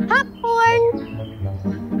 popcorn.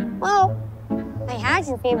 Well, I had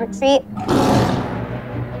your favorite treat.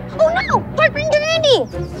 Oh no, Park Ranger Andy!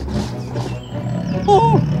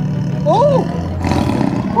 Oh!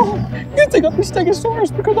 You think I'm the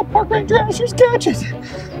Stegosaurus because the Park Ranger Asher's catch it.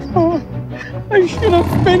 Oh, I should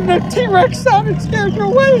have been the T-Rex out and scared you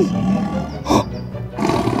away.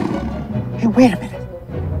 Hey, wait a minute.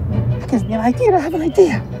 That gives me an idea to have an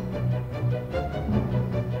idea.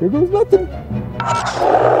 Here goes nothing.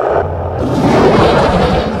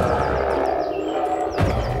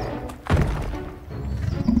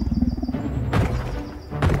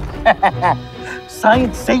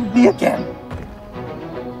 Science saved me again.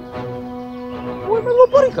 Where'd my little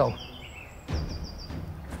buddy go?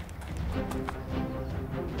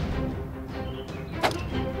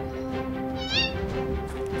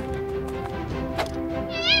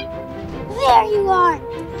 There you are.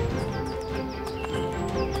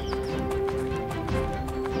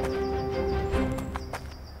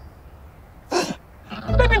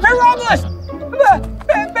 Baby Pyrobolus!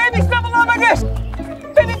 Baby Snuffleupagus!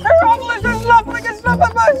 Baby Pyrobolus is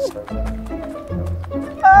Snuffleupagus!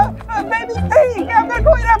 Baby P! I'm gonna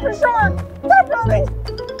call you that for sure! Stop running!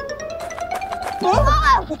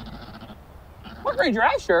 Park Ranger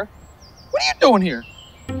Asher? What are you doing here?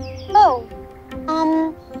 Oh,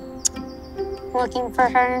 looking for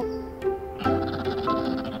her.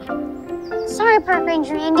 Sorry, Park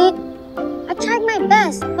Ranger Andy. I tried my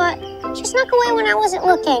best, but she snuck away when I wasn't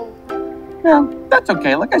looking. Yeah, that's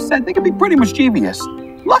okay. Like I said, they can be pretty mischievous.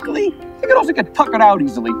 Luckily, they can also get tuckered out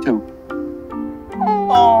easily, too.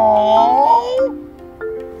 Aww.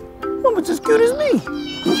 Almost as good as me.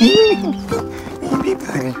 Hey,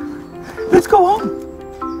 baby. Let's go home.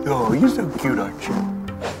 Oh, you're so cute, aren't you?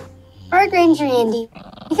 Park Ranger Andy,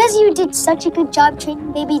 because you did such a good job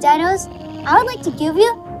training baby dinos, I would like to give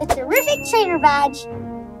you the Terrific Trainer Badge.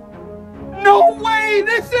 No way!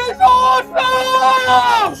 This is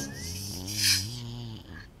awesome!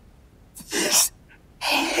 This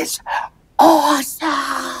is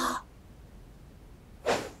awesome!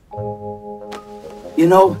 You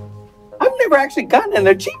know, I've never actually gotten an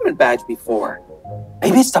achievement badge before.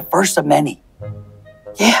 Maybe it's the first of many.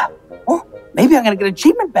 Yeah, or maybe I'm gonna get an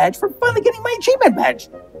achievement badge for finally getting my achievement badge.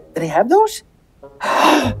 Do they have those?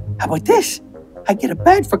 How about this? I get a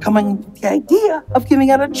badge for coming up with the idea of giving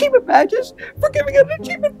out achievement badges for giving out an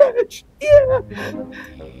achievement badge. Yeah.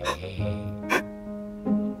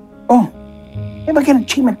 Oh, maybe I get an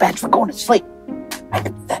achievement badge for going to sleep. I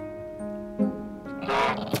can do that.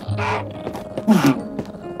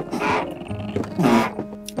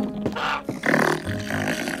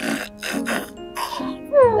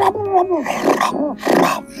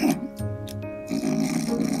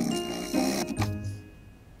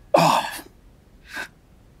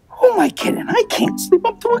 Who am I kidding? I can't sleep.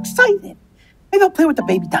 I'm too excited. Maybe I'll play with the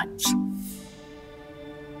baby dinos.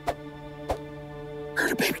 Where are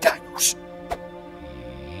the baby dinos?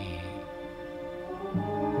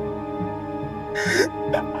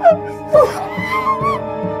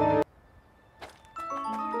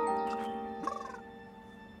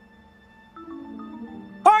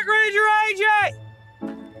 Park Ranger AJ!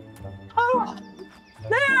 Oh,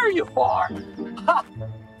 there you are. Ha,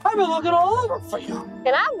 I've been looking all over for you.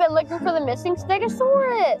 And I've been looking for the missing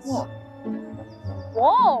Stegosaurus.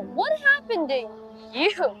 Whoa, what happened to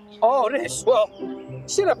you? Oh, this. Well,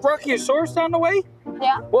 see that Brachiosaurus down the way?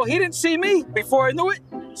 Yeah. Well, he didn't see me. Before I knew it,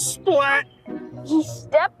 splat. He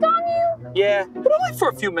stepped on you? Yeah, but only for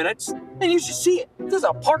a few minutes. And you should see it. There's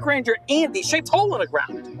a Park Ranger Andy-shaped hole in the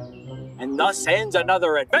ground. And thus ends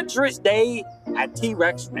another adventurous day at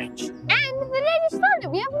T-Rex Ranch. And the day just started.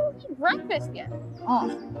 We haven't eaten breakfast yet. Oh,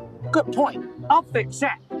 good point. I'll fix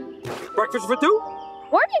that. Breakfast for two?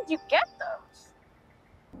 Where did you get those?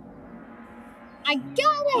 I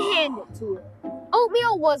gotta hand it to him.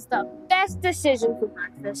 Oatmeal was the best decision for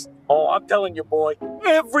breakfast. Oh, I'm telling you, boy.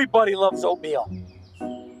 Everybody loves oatmeal.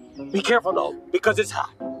 Be careful, though, because it's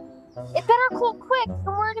hot. It better cool quick. I'm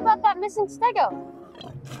worried about that missing Stego.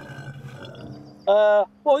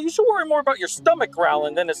 Well, you should worry more about your stomach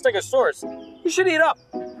growling than the Stegosaurus. You should eat up.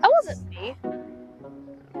 That wasn't me.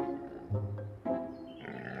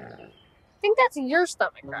 think that's your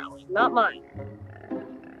stomach growling, not mine.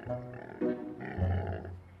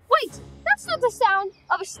 Wait, that's not the sound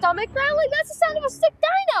of a stomach growling. That's the sound of a sick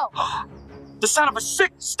dino. The sound of a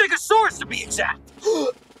sick Stegosaurus, to be exact.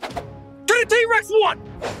 Get a T-Rex one!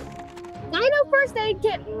 Dino first aid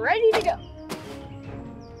kit ready to go.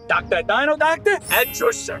 Dr. Dino Doctor, at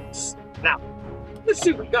your service. Now, let's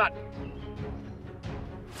see what we got.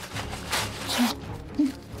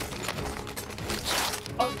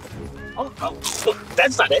 Oh,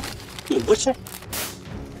 that's not it. What's that?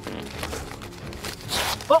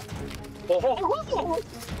 Oh.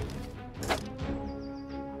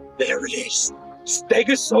 There it is.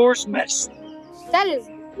 Stegosaurus medicine. That is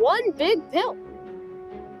one big pill.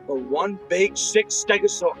 For one big sick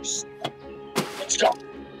Stegosaurus. Let's go.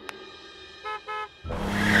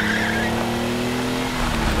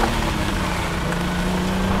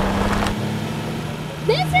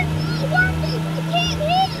 This is not working! I can't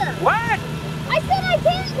hear! What? I said I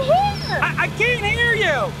can't hear! I can't hear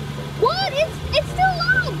you! What? It's too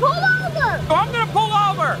loud! Pull over! Oh, I'm gonna pull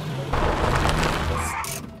over!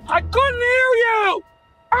 I couldn't hear you!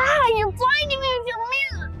 Ah, you're blinding me with your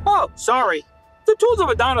mirror! Oh, sorry. The tools of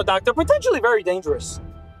a Dino Doctor are potentially very dangerous.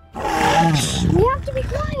 We have to be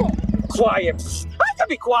quiet. Quiet? I could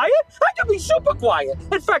be quiet. I could be super quiet.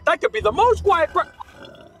 In fact, I could be the most quiet The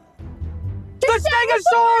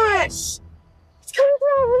Stegosaurus! It's coming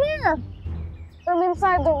from over there. From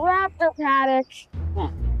inside the raptor paddock.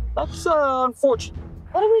 That's unfortunate.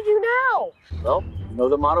 What do we do now? Well, you know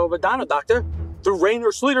the motto of a Dino Doctor. Through rain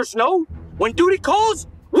or sleet or snow, when duty calls,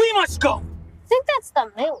 we must go. I think that's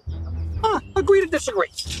the moon. Agree to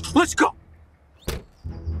disagree. Let's go.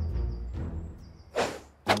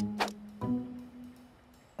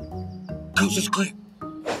 Coast is clear.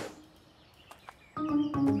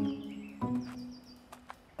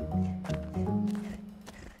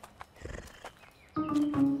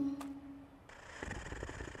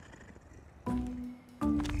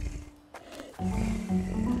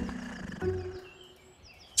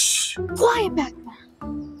 Shh, Quiet back there.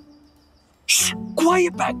 Shh,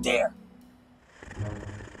 quiet back there.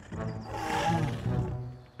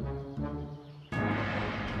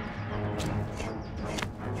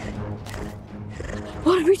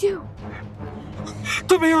 What do we do?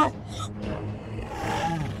 Let me on.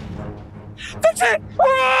 That's it.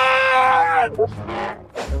 Run!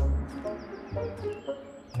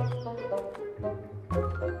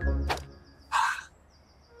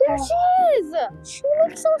 There she is! She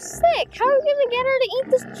looks so sick. How are we gonna get her to eat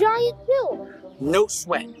this giant pill? No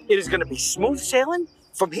sweat. It is gonna be smooth sailing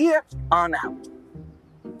from here on out.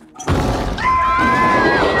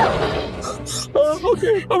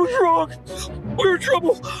 Okay, I was wrong. We're in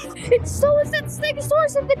trouble. It's so is that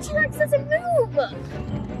Stegosaurus if the T-Rex doesn't move.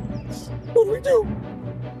 What do we do?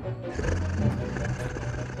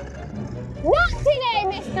 Not today,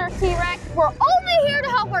 Mr. T-Rex. We're only here to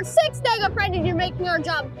help our sick Stego friend and you're making our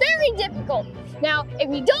job very difficult. Now, if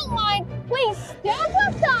you don't mind, please stand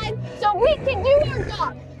aside so we can do our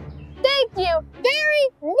job. Thank you very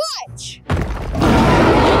much.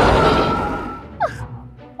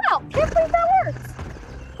 Wow, can't believe that works.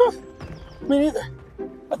 Me neither.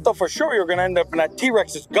 I thought for sure you were gonna end up in that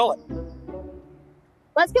T-Rex's gullet.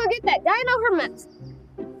 Let's go get that dino her medicine.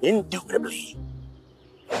 Indubitably.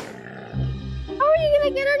 How are you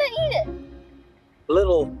gonna get her to eat it?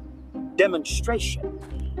 Little demonstration.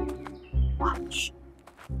 Watch.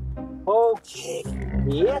 Okay.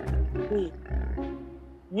 Yep.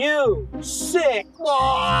 You sick.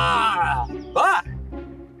 But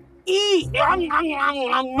eat.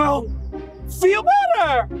 Feel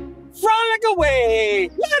better. Frolic away.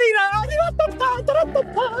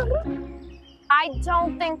 I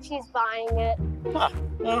don't think she's buying it.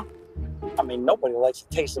 Well, I mean, nobody likes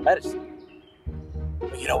the taste of medicine.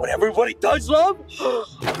 But you know what everybody does love?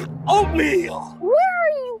 Oatmeal. Where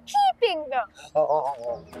are you keeping them?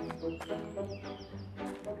 Oh.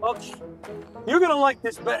 Okay. You're gonna like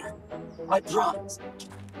this better. I promise.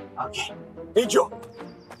 Okay. Enjoy.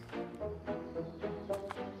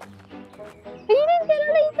 But you didn't get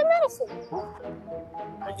her to eat the medicine.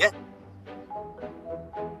 Not yet.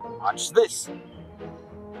 Watch this.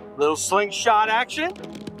 Little slingshot action.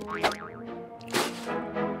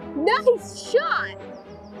 Nice shot.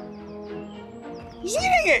 She's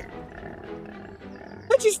eating it.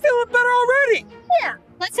 And she's feeling better already. Yeah.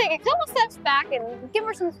 Let's take a couple steps back and give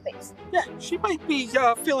her some space. Yeah, she might be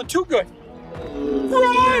feeling too good.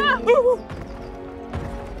 Yeah.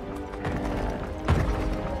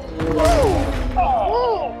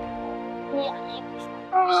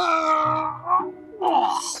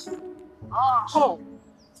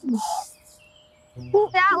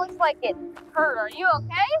 That looks like it hurt. Are you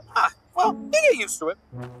okay? Well, you get used to it.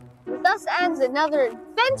 Thus ends another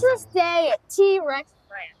adventurous day at T-Rex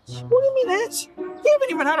Ranch. What do you mean, Ed? You haven't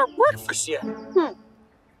even had our breakfast yet. I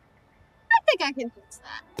think I can fix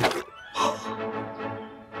that.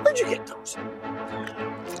 Where'd you get those?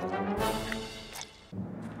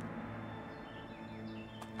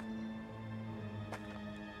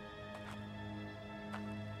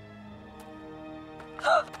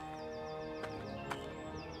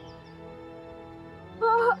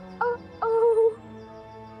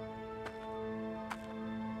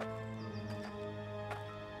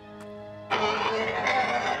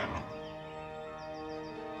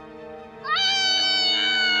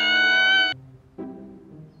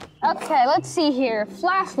 Okay, let's see here.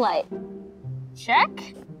 Flashlight. Check.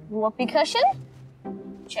 Whoopee cushion.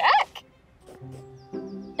 Check.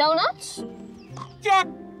 Donuts. Check.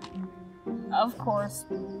 Of course.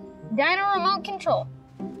 Dino remote control.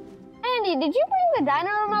 Andy, did you bring the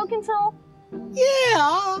Dino remote control?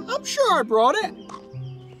 Yeah, I'm sure I brought it.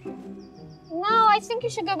 No, I think you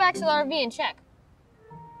should go back to the RV and check.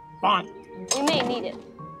 Fine. We may need it.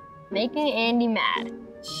 Making Andy mad.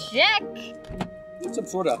 Check. Need some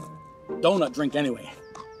sort of donut drink anyway.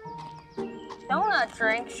 Donut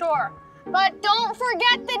drink, sure. But don't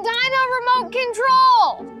forget the Dino remote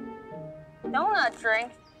control. Donut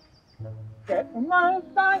drink. Get my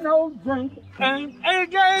Dino drink and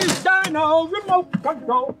AJ's Dino remote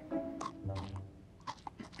control.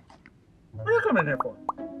 What are you coming here for?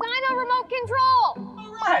 Dino remote control.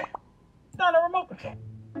 All right. Dino remote control.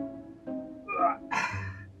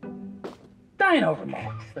 Dino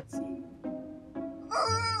remote. Let's see.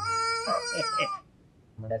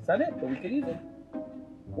 That's not it, but we could use it.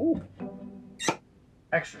 Ooh.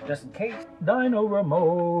 Extra, just in case. Dino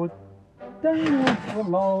remote. Dino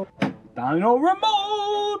remote. Dino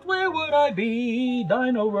remote, where would I be?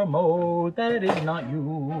 Dino remote, that is not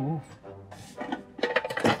you.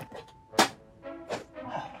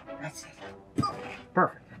 Oh, that's it.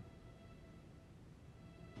 Perfect.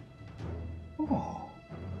 Oh,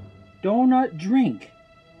 donut drink.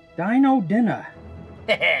 Dino dinner.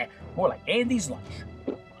 More like Andy's lunch.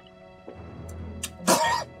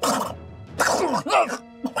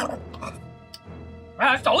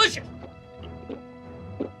 That's delicious.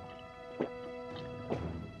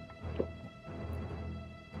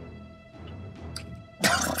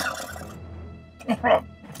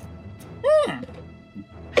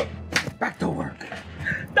 Back to work.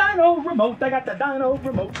 Dino remote, I got the Dino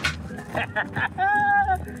remote.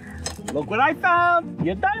 Look what I found,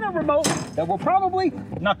 your Dino remote that we're probably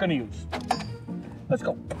not gonna use. Let's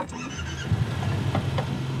go.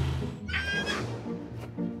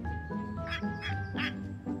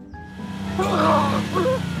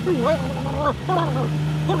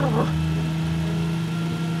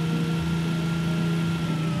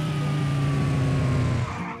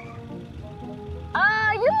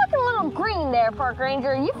 You're looking a little green there, Park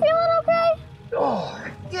Ranger. You feeling okay? Oh,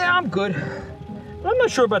 yeah, I'm good. I'm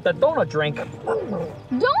not sure about that donut drink.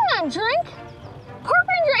 Donut drink? Park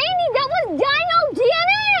Ranger Andy, that was Dino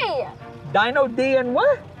DNA! Dino DNA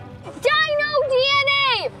what? Dino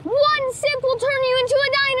DNA! One sip will turn you into a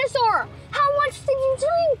dinosaur! How much did you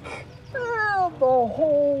drink? The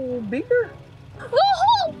whole beaker? The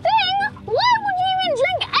whole thing? Why would you even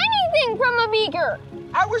drink anything from a beaker?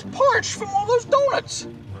 I was parched from all those donuts.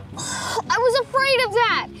 I was afraid of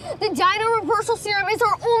that. The Dino Reversal Serum is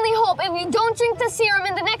our only hope. If you don't drink the serum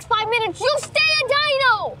in the next 5 minutes, you'll stay a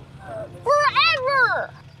dino!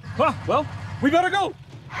 Forever! Well, we better go.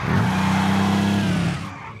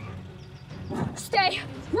 Stay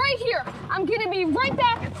right here. I'm gonna be right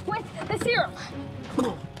back with the serum.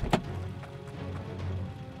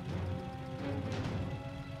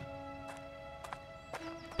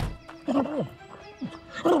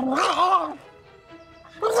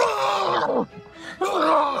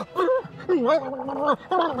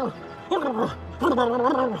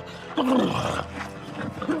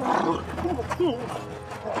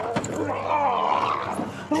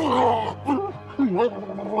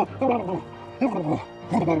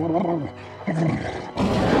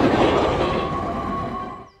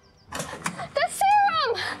 The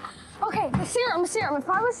serum! Okay, the serum. If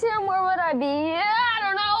I was serum, where would I be? I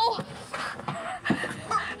don't know.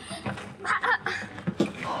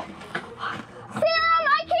 Serum,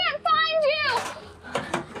 I can't find you!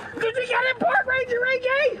 Did you get it, Park Ranger AJ?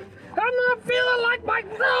 I'm not feeling like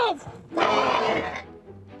myself. I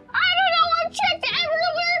don't know, I've checked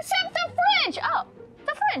everywhere except the fridge. Oh,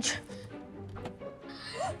 the fridge.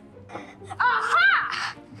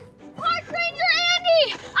 Aha! Park Ranger Andy,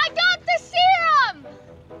 I got the serum!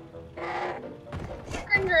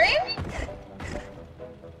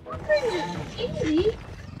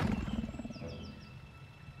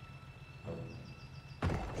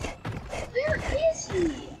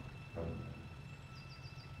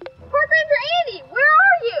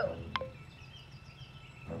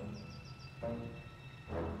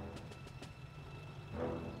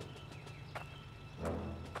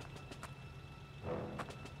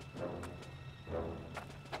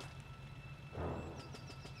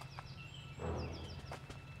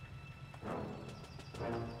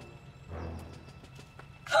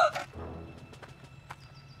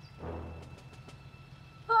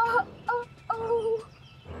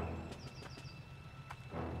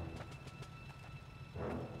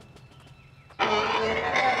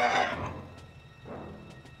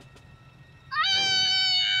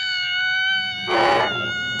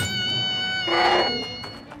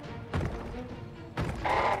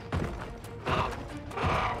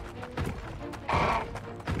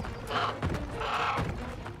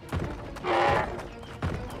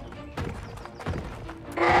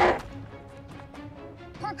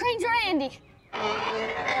 Andy.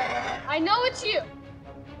 I know it's you.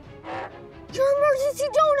 Your emergency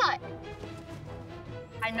donut.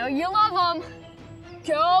 I know you love them.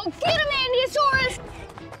 Go get him, Andyosaurus!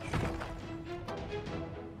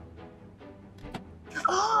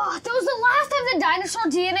 Oh, that was the last of the dinosaur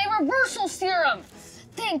DNA reversal serum.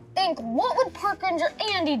 Think, what would Park Ranger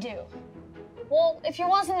Andy do? Well, if he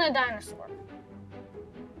wasn't a dinosaur.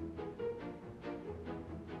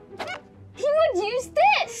 He would use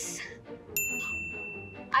this.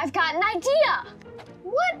 I've got an idea.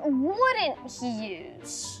 What wouldn't he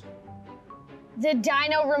use? The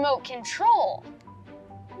Dino remote control.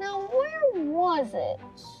 Now, where was it?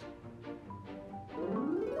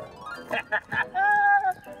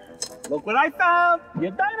 Look what I found!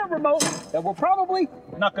 Your Dino remote that we're probably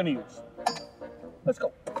not gonna use. Let's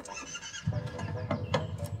go.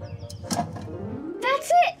 That's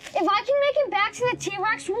it! If I can make it back to the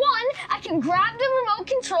T-Rex 1, I can grab the remote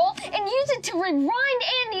control and use it to rewind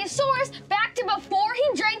Andyosaurus back to before he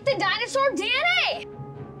drank the dinosaur DNA!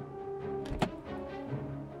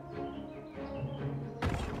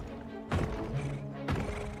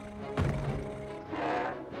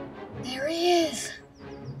 There he is.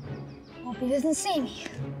 Hope he doesn't see me.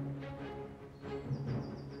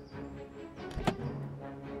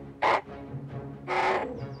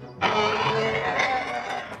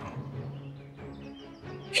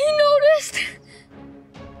 He noticed!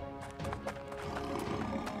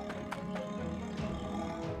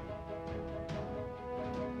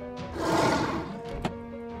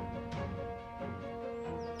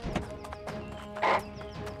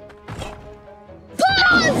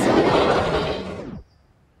 Pause!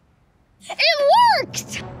 It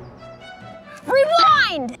worked!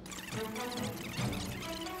 Rewind!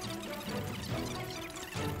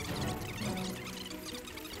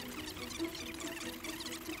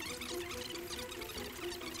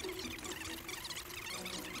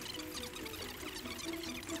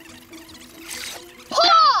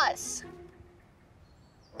 Pause!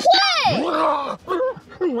 Play!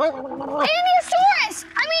 Andyosaurus!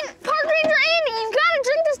 I mean, Park Ranger Andy, you've got to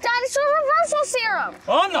drink this dinosaur reversal serum!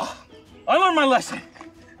 Oh no! I learned my lesson.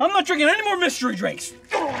 I'm not drinking any more mystery drinks.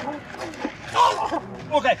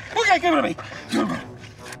 Okay, give it to me.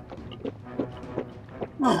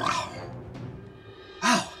 Wow.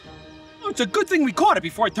 It's a good thing we caught it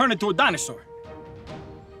before I turned into a dinosaur.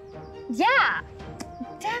 Yeah,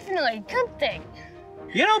 definitely, good thing.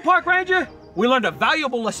 You know, Park Ranger, we learned a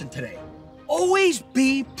valuable lesson today. Always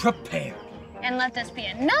be prepared. And let this be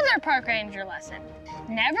another Park Ranger lesson.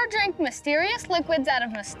 Never drink mysterious liquids out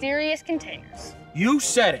of mysterious containers. You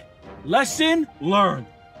said it. Lesson learned.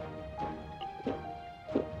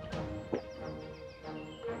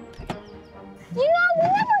 You know, we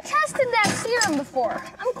never tested that serum before.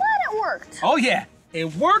 I'm glad it worked. Oh yeah,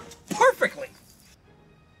 it worked perfectly.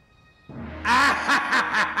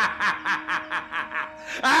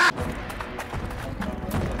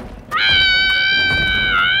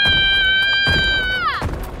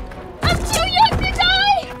 I'm too young to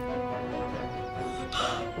die!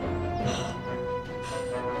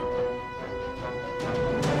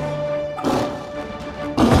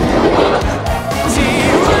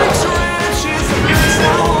 T-Rex Ranch is the place I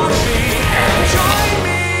want to be. Join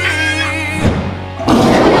me.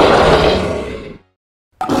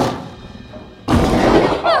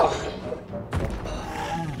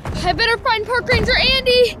 I better find Park Ranger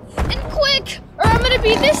Andy, and quick, or I'm gonna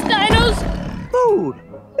be this dino's. Food.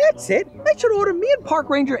 That's it. I should order me and Park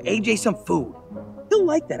Ranger AJ some food. He'll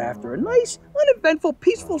like that after a nice, uneventful,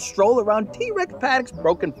 peaceful stroll around T-Rex Paddock's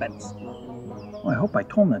broken fence. Well, I hope I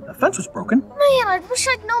told him that the fence was broken. Man, I wish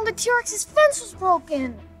I'd known the T-Rex's fence was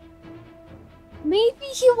broken. Maybe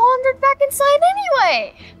he wandered back inside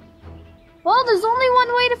anyway. Well, there's only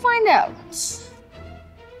one way to find out.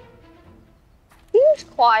 Seems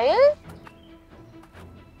quiet.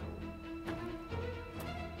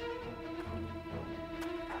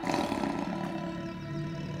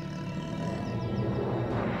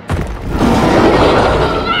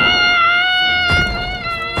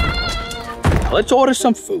 Now let's order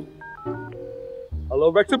some food. Hello,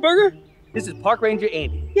 Rector Burger? This is Park Ranger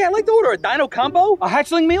Andy. Yeah, I'd like to order a Dino Combo, a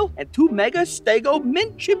Hatchling Meal, and 2 Mega STEGO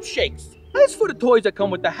Mint Chip Shakes. As for the toys that come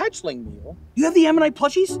with the Hatchling Meal, you have the Ammonite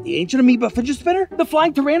plushies, the Ancient Amoeba Fidget Spinner, the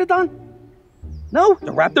Flying Pteranodon? No?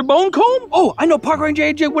 The Raptor Bone Comb? Oh, I know Park Ranger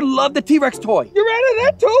AJ would love the T-Rex toy. You're out of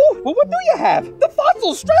that too? Well, what do you have? The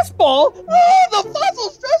Fossil Stress Ball? Oh, the Fossil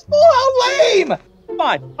Stress Ball? How lame!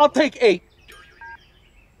 Fine, I'll take 8.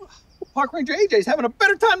 Park Ranger AJ's having a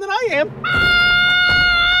better time than I am.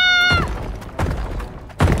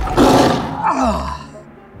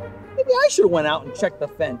 Maybe I should have went out and checked the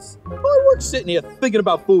fence. Hard work sitting here thinking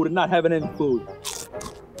about food and not having any food.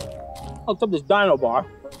 I'll take this dino bar.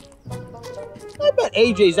 I bet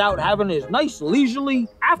AJ's out having his nice leisurely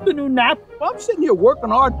afternoon nap while I'm sitting here working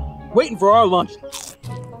hard, waiting for our lunch. Maybe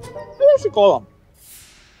I should call him.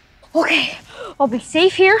 Okay, I'll be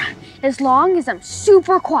safe here as long as I'm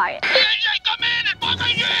super quiet.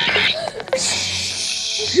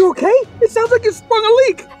 You okay? It sounds like you sprung a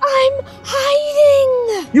leak. I'm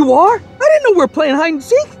hiding. You are? I didn't know we were playing hide and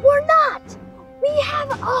seek. We're not. We have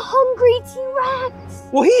a hungry T-Rex.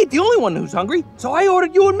 Well, he ain't the only one who's hungry, so I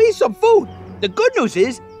ordered you and me some food. The good news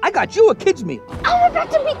is, I got you a kid's meal. I'm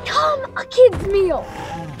about to become a kid's meal.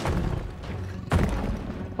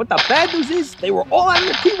 But the bad news is, they were all out of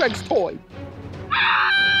the T-Rex toy.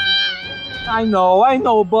 I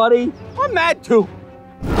know, buddy. I'm mad too.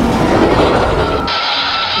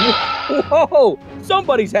 Whoa,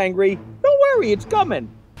 somebody's hangry. Don't worry, it's coming.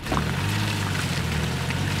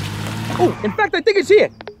 Oh, in fact, I think it's here.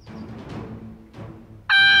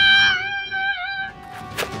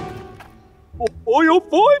 Oh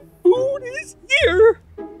boy, food is here.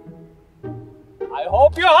 I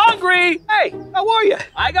hope you're hungry. Hey, how are you?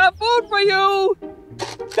 I got food for you.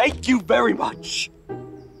 Thank you very much.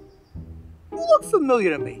 You look familiar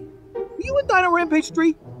to me. Are you in Dino Rampage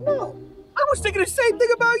 3? No. I was thinking the same thing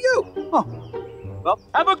about you. Oh. Well,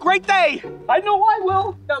 have a great day. I know I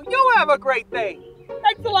will. Now you have a great day.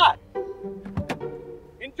 Thanks a lot.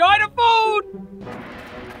 Enjoy the food.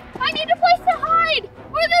 I need a place to hide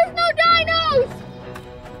where there's no dinos.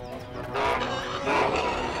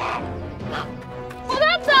 Well,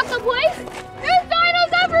 that's not the place. There's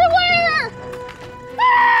dinos everywhere.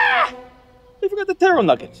 Ah! They forgot the taro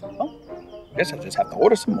nuggets. Well, I guess I'll just have to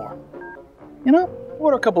order some more. You know,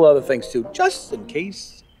 order a couple other things too, just in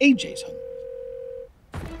case AJ's hungry.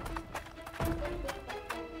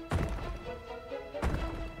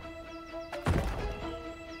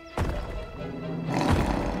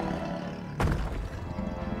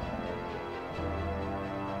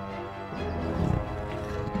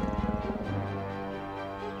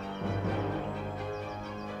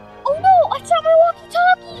 Oh no, I dropped my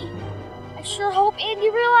walkie-talkie. I sure hope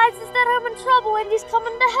Andy realizes that I'm in trouble and he's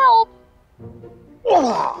coming to help.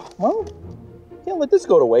 Well, can't let this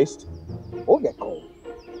go to waste or get cold.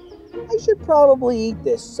 I should probably eat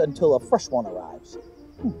this until a fresh one arrives.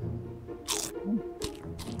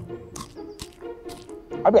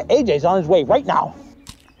 I bet AJ's on his way right now.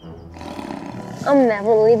 I'm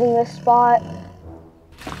never leaving this spot.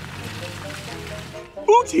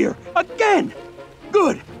 Food's here again.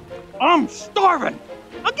 Good. I'm starving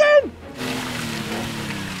again.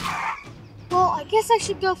 Well, I guess I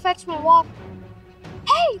should go fetch my water.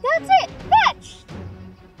 Hey, that's it! Fetch!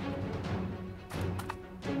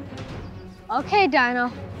 Okay,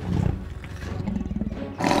 Dino.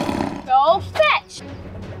 Go fetch!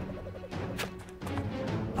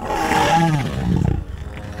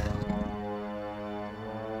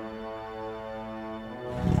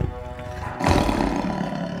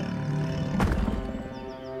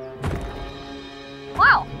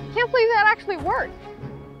 Wow, can't believe that actually worked.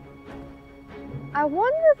 I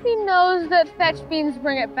wonder if he knows that fetch means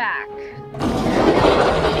bring it back.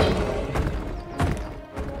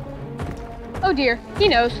 Oh dear, he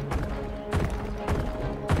knows.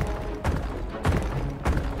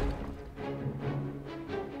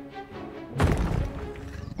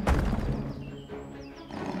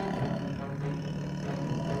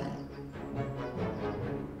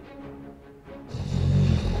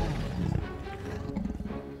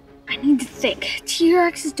 I need to think.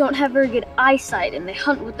 T-Rexes don't have very good eyesight and they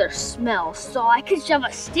hunt with their smell, so I could shove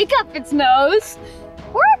a stick up its nose.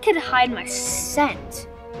 Or I could hide my scent.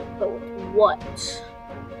 But with what?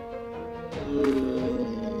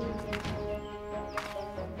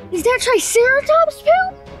 Is that Triceratops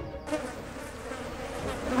poop?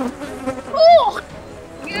 Oh!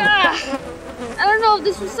 Yeah! I don't know if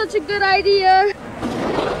this was such a good idea.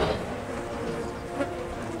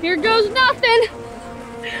 Here goes nothing.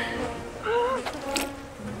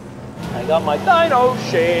 I got my dino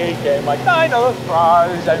shake and my dino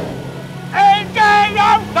fries and AJ,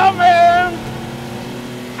 I'm coming!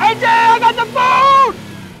 AJ, I got the food!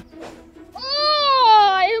 Oh,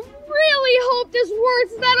 I really hope this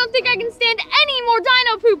works, because I don't think I can stand any more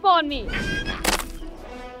dino poop on me.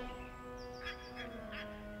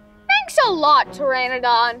 Thanks a lot,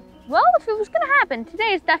 Pteranodon. Well, if it was gonna happen,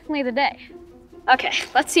 today is definitely the day. Okay,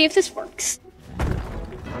 let's see if this works.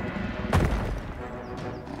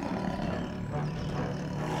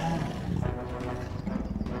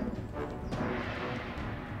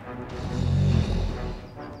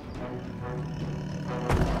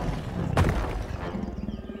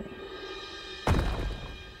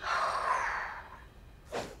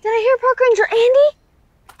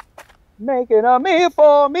 Making a meal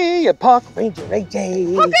for me at Park Ranger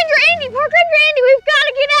AJ. Park Ranger Andy, we've got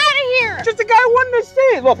to get out of here. Just a guy wanting to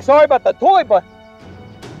see. Look, sorry about the toy, but...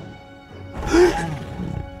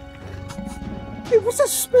 It was a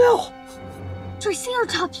smell.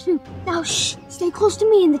 Triceratops food. Now, shh, stay close to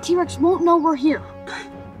me and the T-Rex won't know we're here.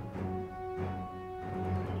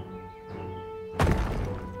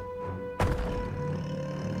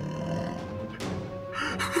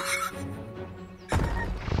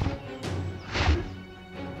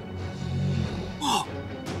 Whoa,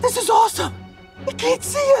 this is awesome. It can't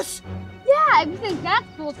see us. Yeah, if you think that's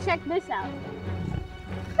cool, check this out.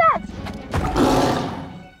 That's...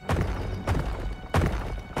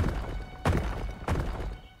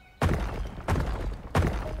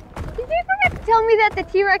 Did you forget to tell me that the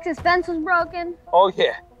T-Rex's fence was broken? Oh,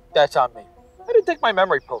 yeah, that's on me. I didn't take my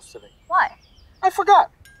memory pills today. Why? I forgot.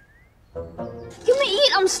 Give me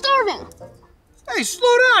eat, I'm starving. Hey, slow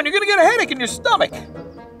down. You're going to get a headache in your stomach.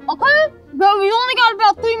 Okay, but we only got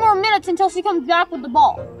about 3 more minutes until she comes back with the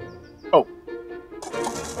ball.